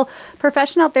medical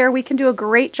profession out there, we can do a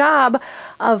great job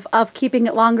of keeping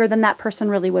it longer than that person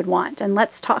really would want. And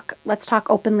let's talk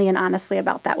openly and honestly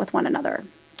about that with one another.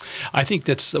 I think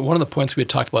that's one of the points we had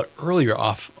talked about earlier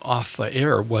off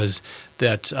air was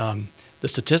that the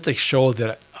statistics show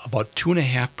that about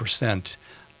 2.5%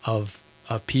 of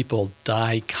people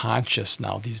die conscious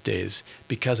now these days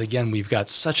because, again, we've got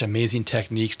such amazing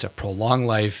techniques to prolong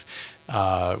life.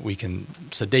 We can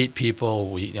sedate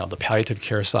people. The palliative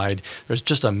care side. There's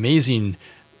just amazing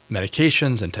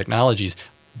medications and technologies.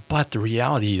 But the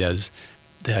reality is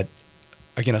that,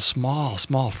 again, a small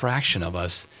fraction of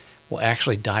us will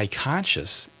actually die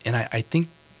conscious. And I think,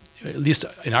 at least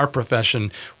in our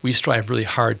profession, we strive really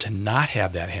hard to not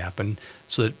have that happen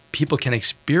so that people can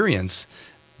experience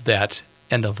that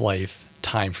end-of-life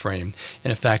time frame.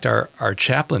 And in fact, our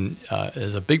chaplain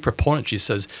is a big proponent. She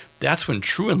says that's when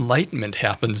true enlightenment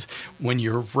happens, when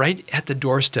you're right at the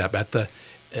doorstep, at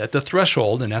the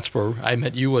threshold, and that's where I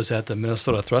met you, was at the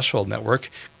Minnesota Threshold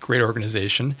Network. Great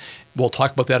organization. We'll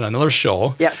talk about that on another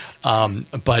show. Yes.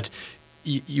 But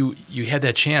you had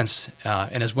that chance,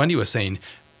 and as Wendy was saying,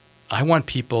 I want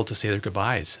people to say their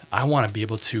goodbyes. I want to be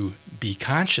able to be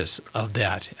conscious of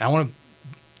that. I want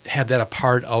to have that a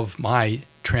part of my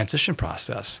transition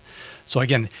process. So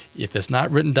again, if it's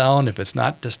not written down, if it's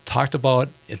not just talked about,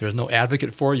 if there's no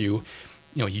advocate for you,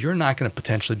 you're not going to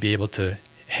potentially be able to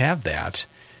have that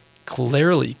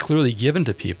clearly given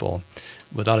to people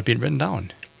without it being written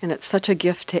down. And it's such a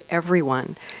gift to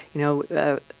everyone.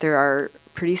 There are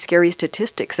pretty scary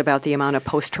statistics about the amount of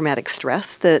post-traumatic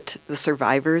stress that the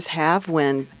survivors have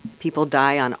when people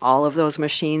die on all of those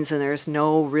machines and there's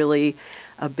no really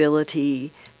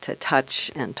ability to touch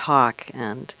and talk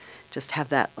and just have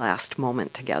that last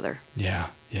moment together. Yeah.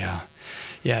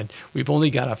 We've only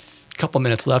got a couple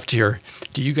minutes left here.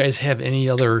 Do you guys have any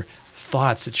other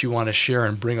thoughts that you want to share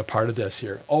and bring a part of this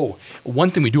here? Oh,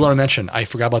 one thing we do want to mention, I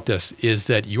forgot about this, is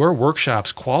that your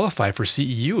workshops qualify for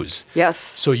CEUs. Yes.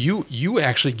 So you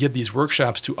actually give these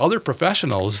workshops to other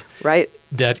professionals. Right.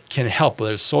 that can help,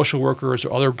 whether it's social workers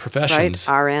or other professions.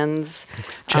 Right, RNs,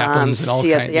 chaplains, and all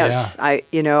kinds. Yes, yeah.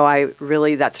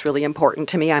 That's really important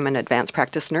to me. I'm an advanced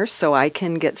practice nurse, so I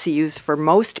can get CEUs for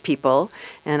most people,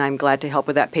 and I'm glad to help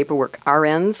with that paperwork.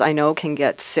 RNs, I know, can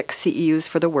get 6 CEUs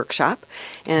for the workshop,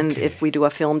 and if we do a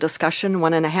film discussion,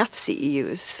 1.5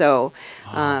 CEUs. So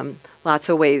lots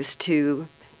of ways to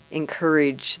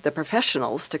encourage the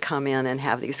professionals to come in and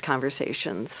have these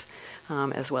conversations.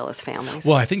 As well as families.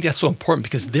 Well, I think that's so important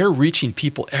because they're reaching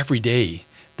people every day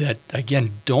that,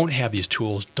 again, don't have these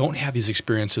tools, don't have these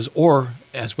experiences, or,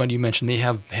 as Wendy mentioned, they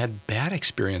have had bad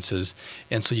experiences.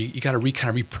 And so you got to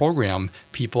kind of reprogram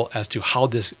people as to how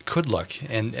this could look.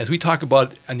 And as we talk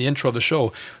about in the intro of the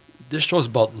show, this show is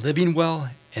about living well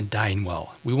and dying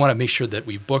well. We want to make sure that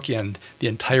we bookend the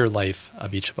entire life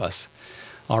of each of us.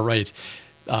 All right.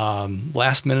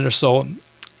 Last minute or so,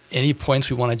 any points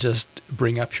we want to just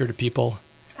bring up here to people?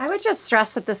 I would just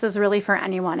stress that this is really for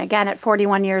anyone. Again, at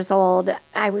 41 years old,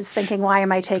 I was thinking, why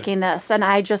am I taking this? And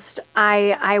I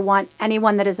want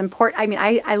anyone that is important. I mean,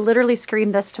 I literally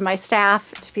screamed this to my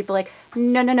staff, to people like,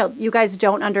 no, you guys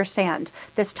don't understand.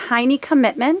 This tiny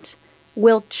commitment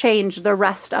will change the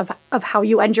rest of how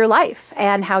you end your life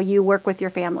and how you work with your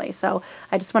family. So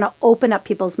I just want to open up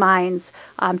people's minds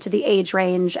to the age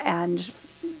range and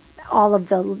all of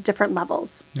the different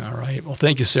levels. All right. Well,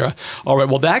 thank you, Sarah. All right.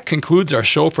 Well, that concludes our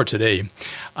show for today.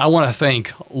 I want to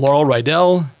thank Laurel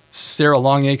Reidel, Sarah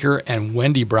Longacre, and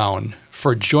Wendy Brown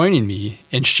for joining me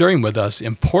and sharing with us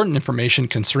important information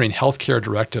concerning healthcare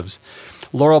directives.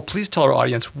 Laurel, please tell our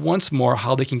audience once more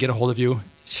how they can get a hold of you.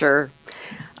 Sure.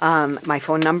 My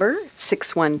phone number,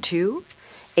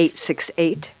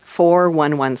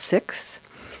 612-868-4116.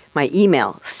 My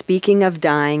email,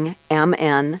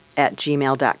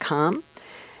 speakingofdyingmn@gmail.com,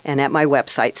 and at my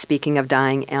website,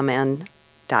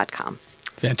 speakingofdyingmn.com.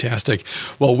 Fantastic.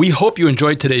 Well, we hope you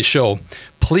enjoyed today's show.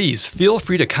 Please feel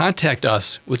free to contact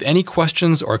us with any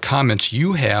questions or comments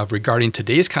you have regarding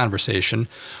today's conversation,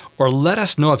 or let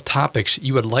us know of topics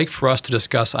you would like for us to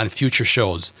discuss on future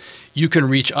shows. You can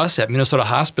reach us at Minnesota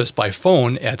Hospice by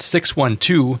phone at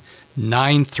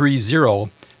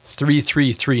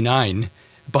 612-930-3339,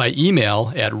 by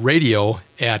email at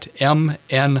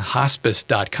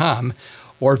radio@mnhospice.com,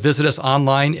 or visit us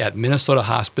online at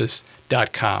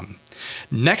minnesotahospice.com.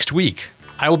 Next week,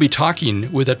 I will be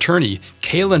talking with attorney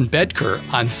Kaylin Bedker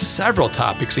on several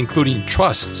topics, including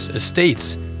trusts,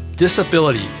 estates,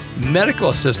 disability, medical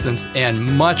assistance, and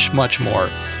much, much more.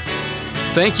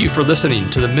 Thank you for listening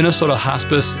to the Minnesota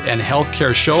Hospice and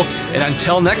Healthcare Show, and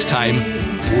until next time,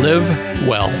 live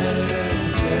well.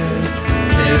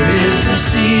 There is a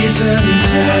season,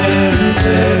 turn,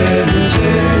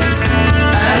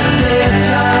 and a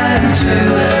time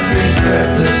to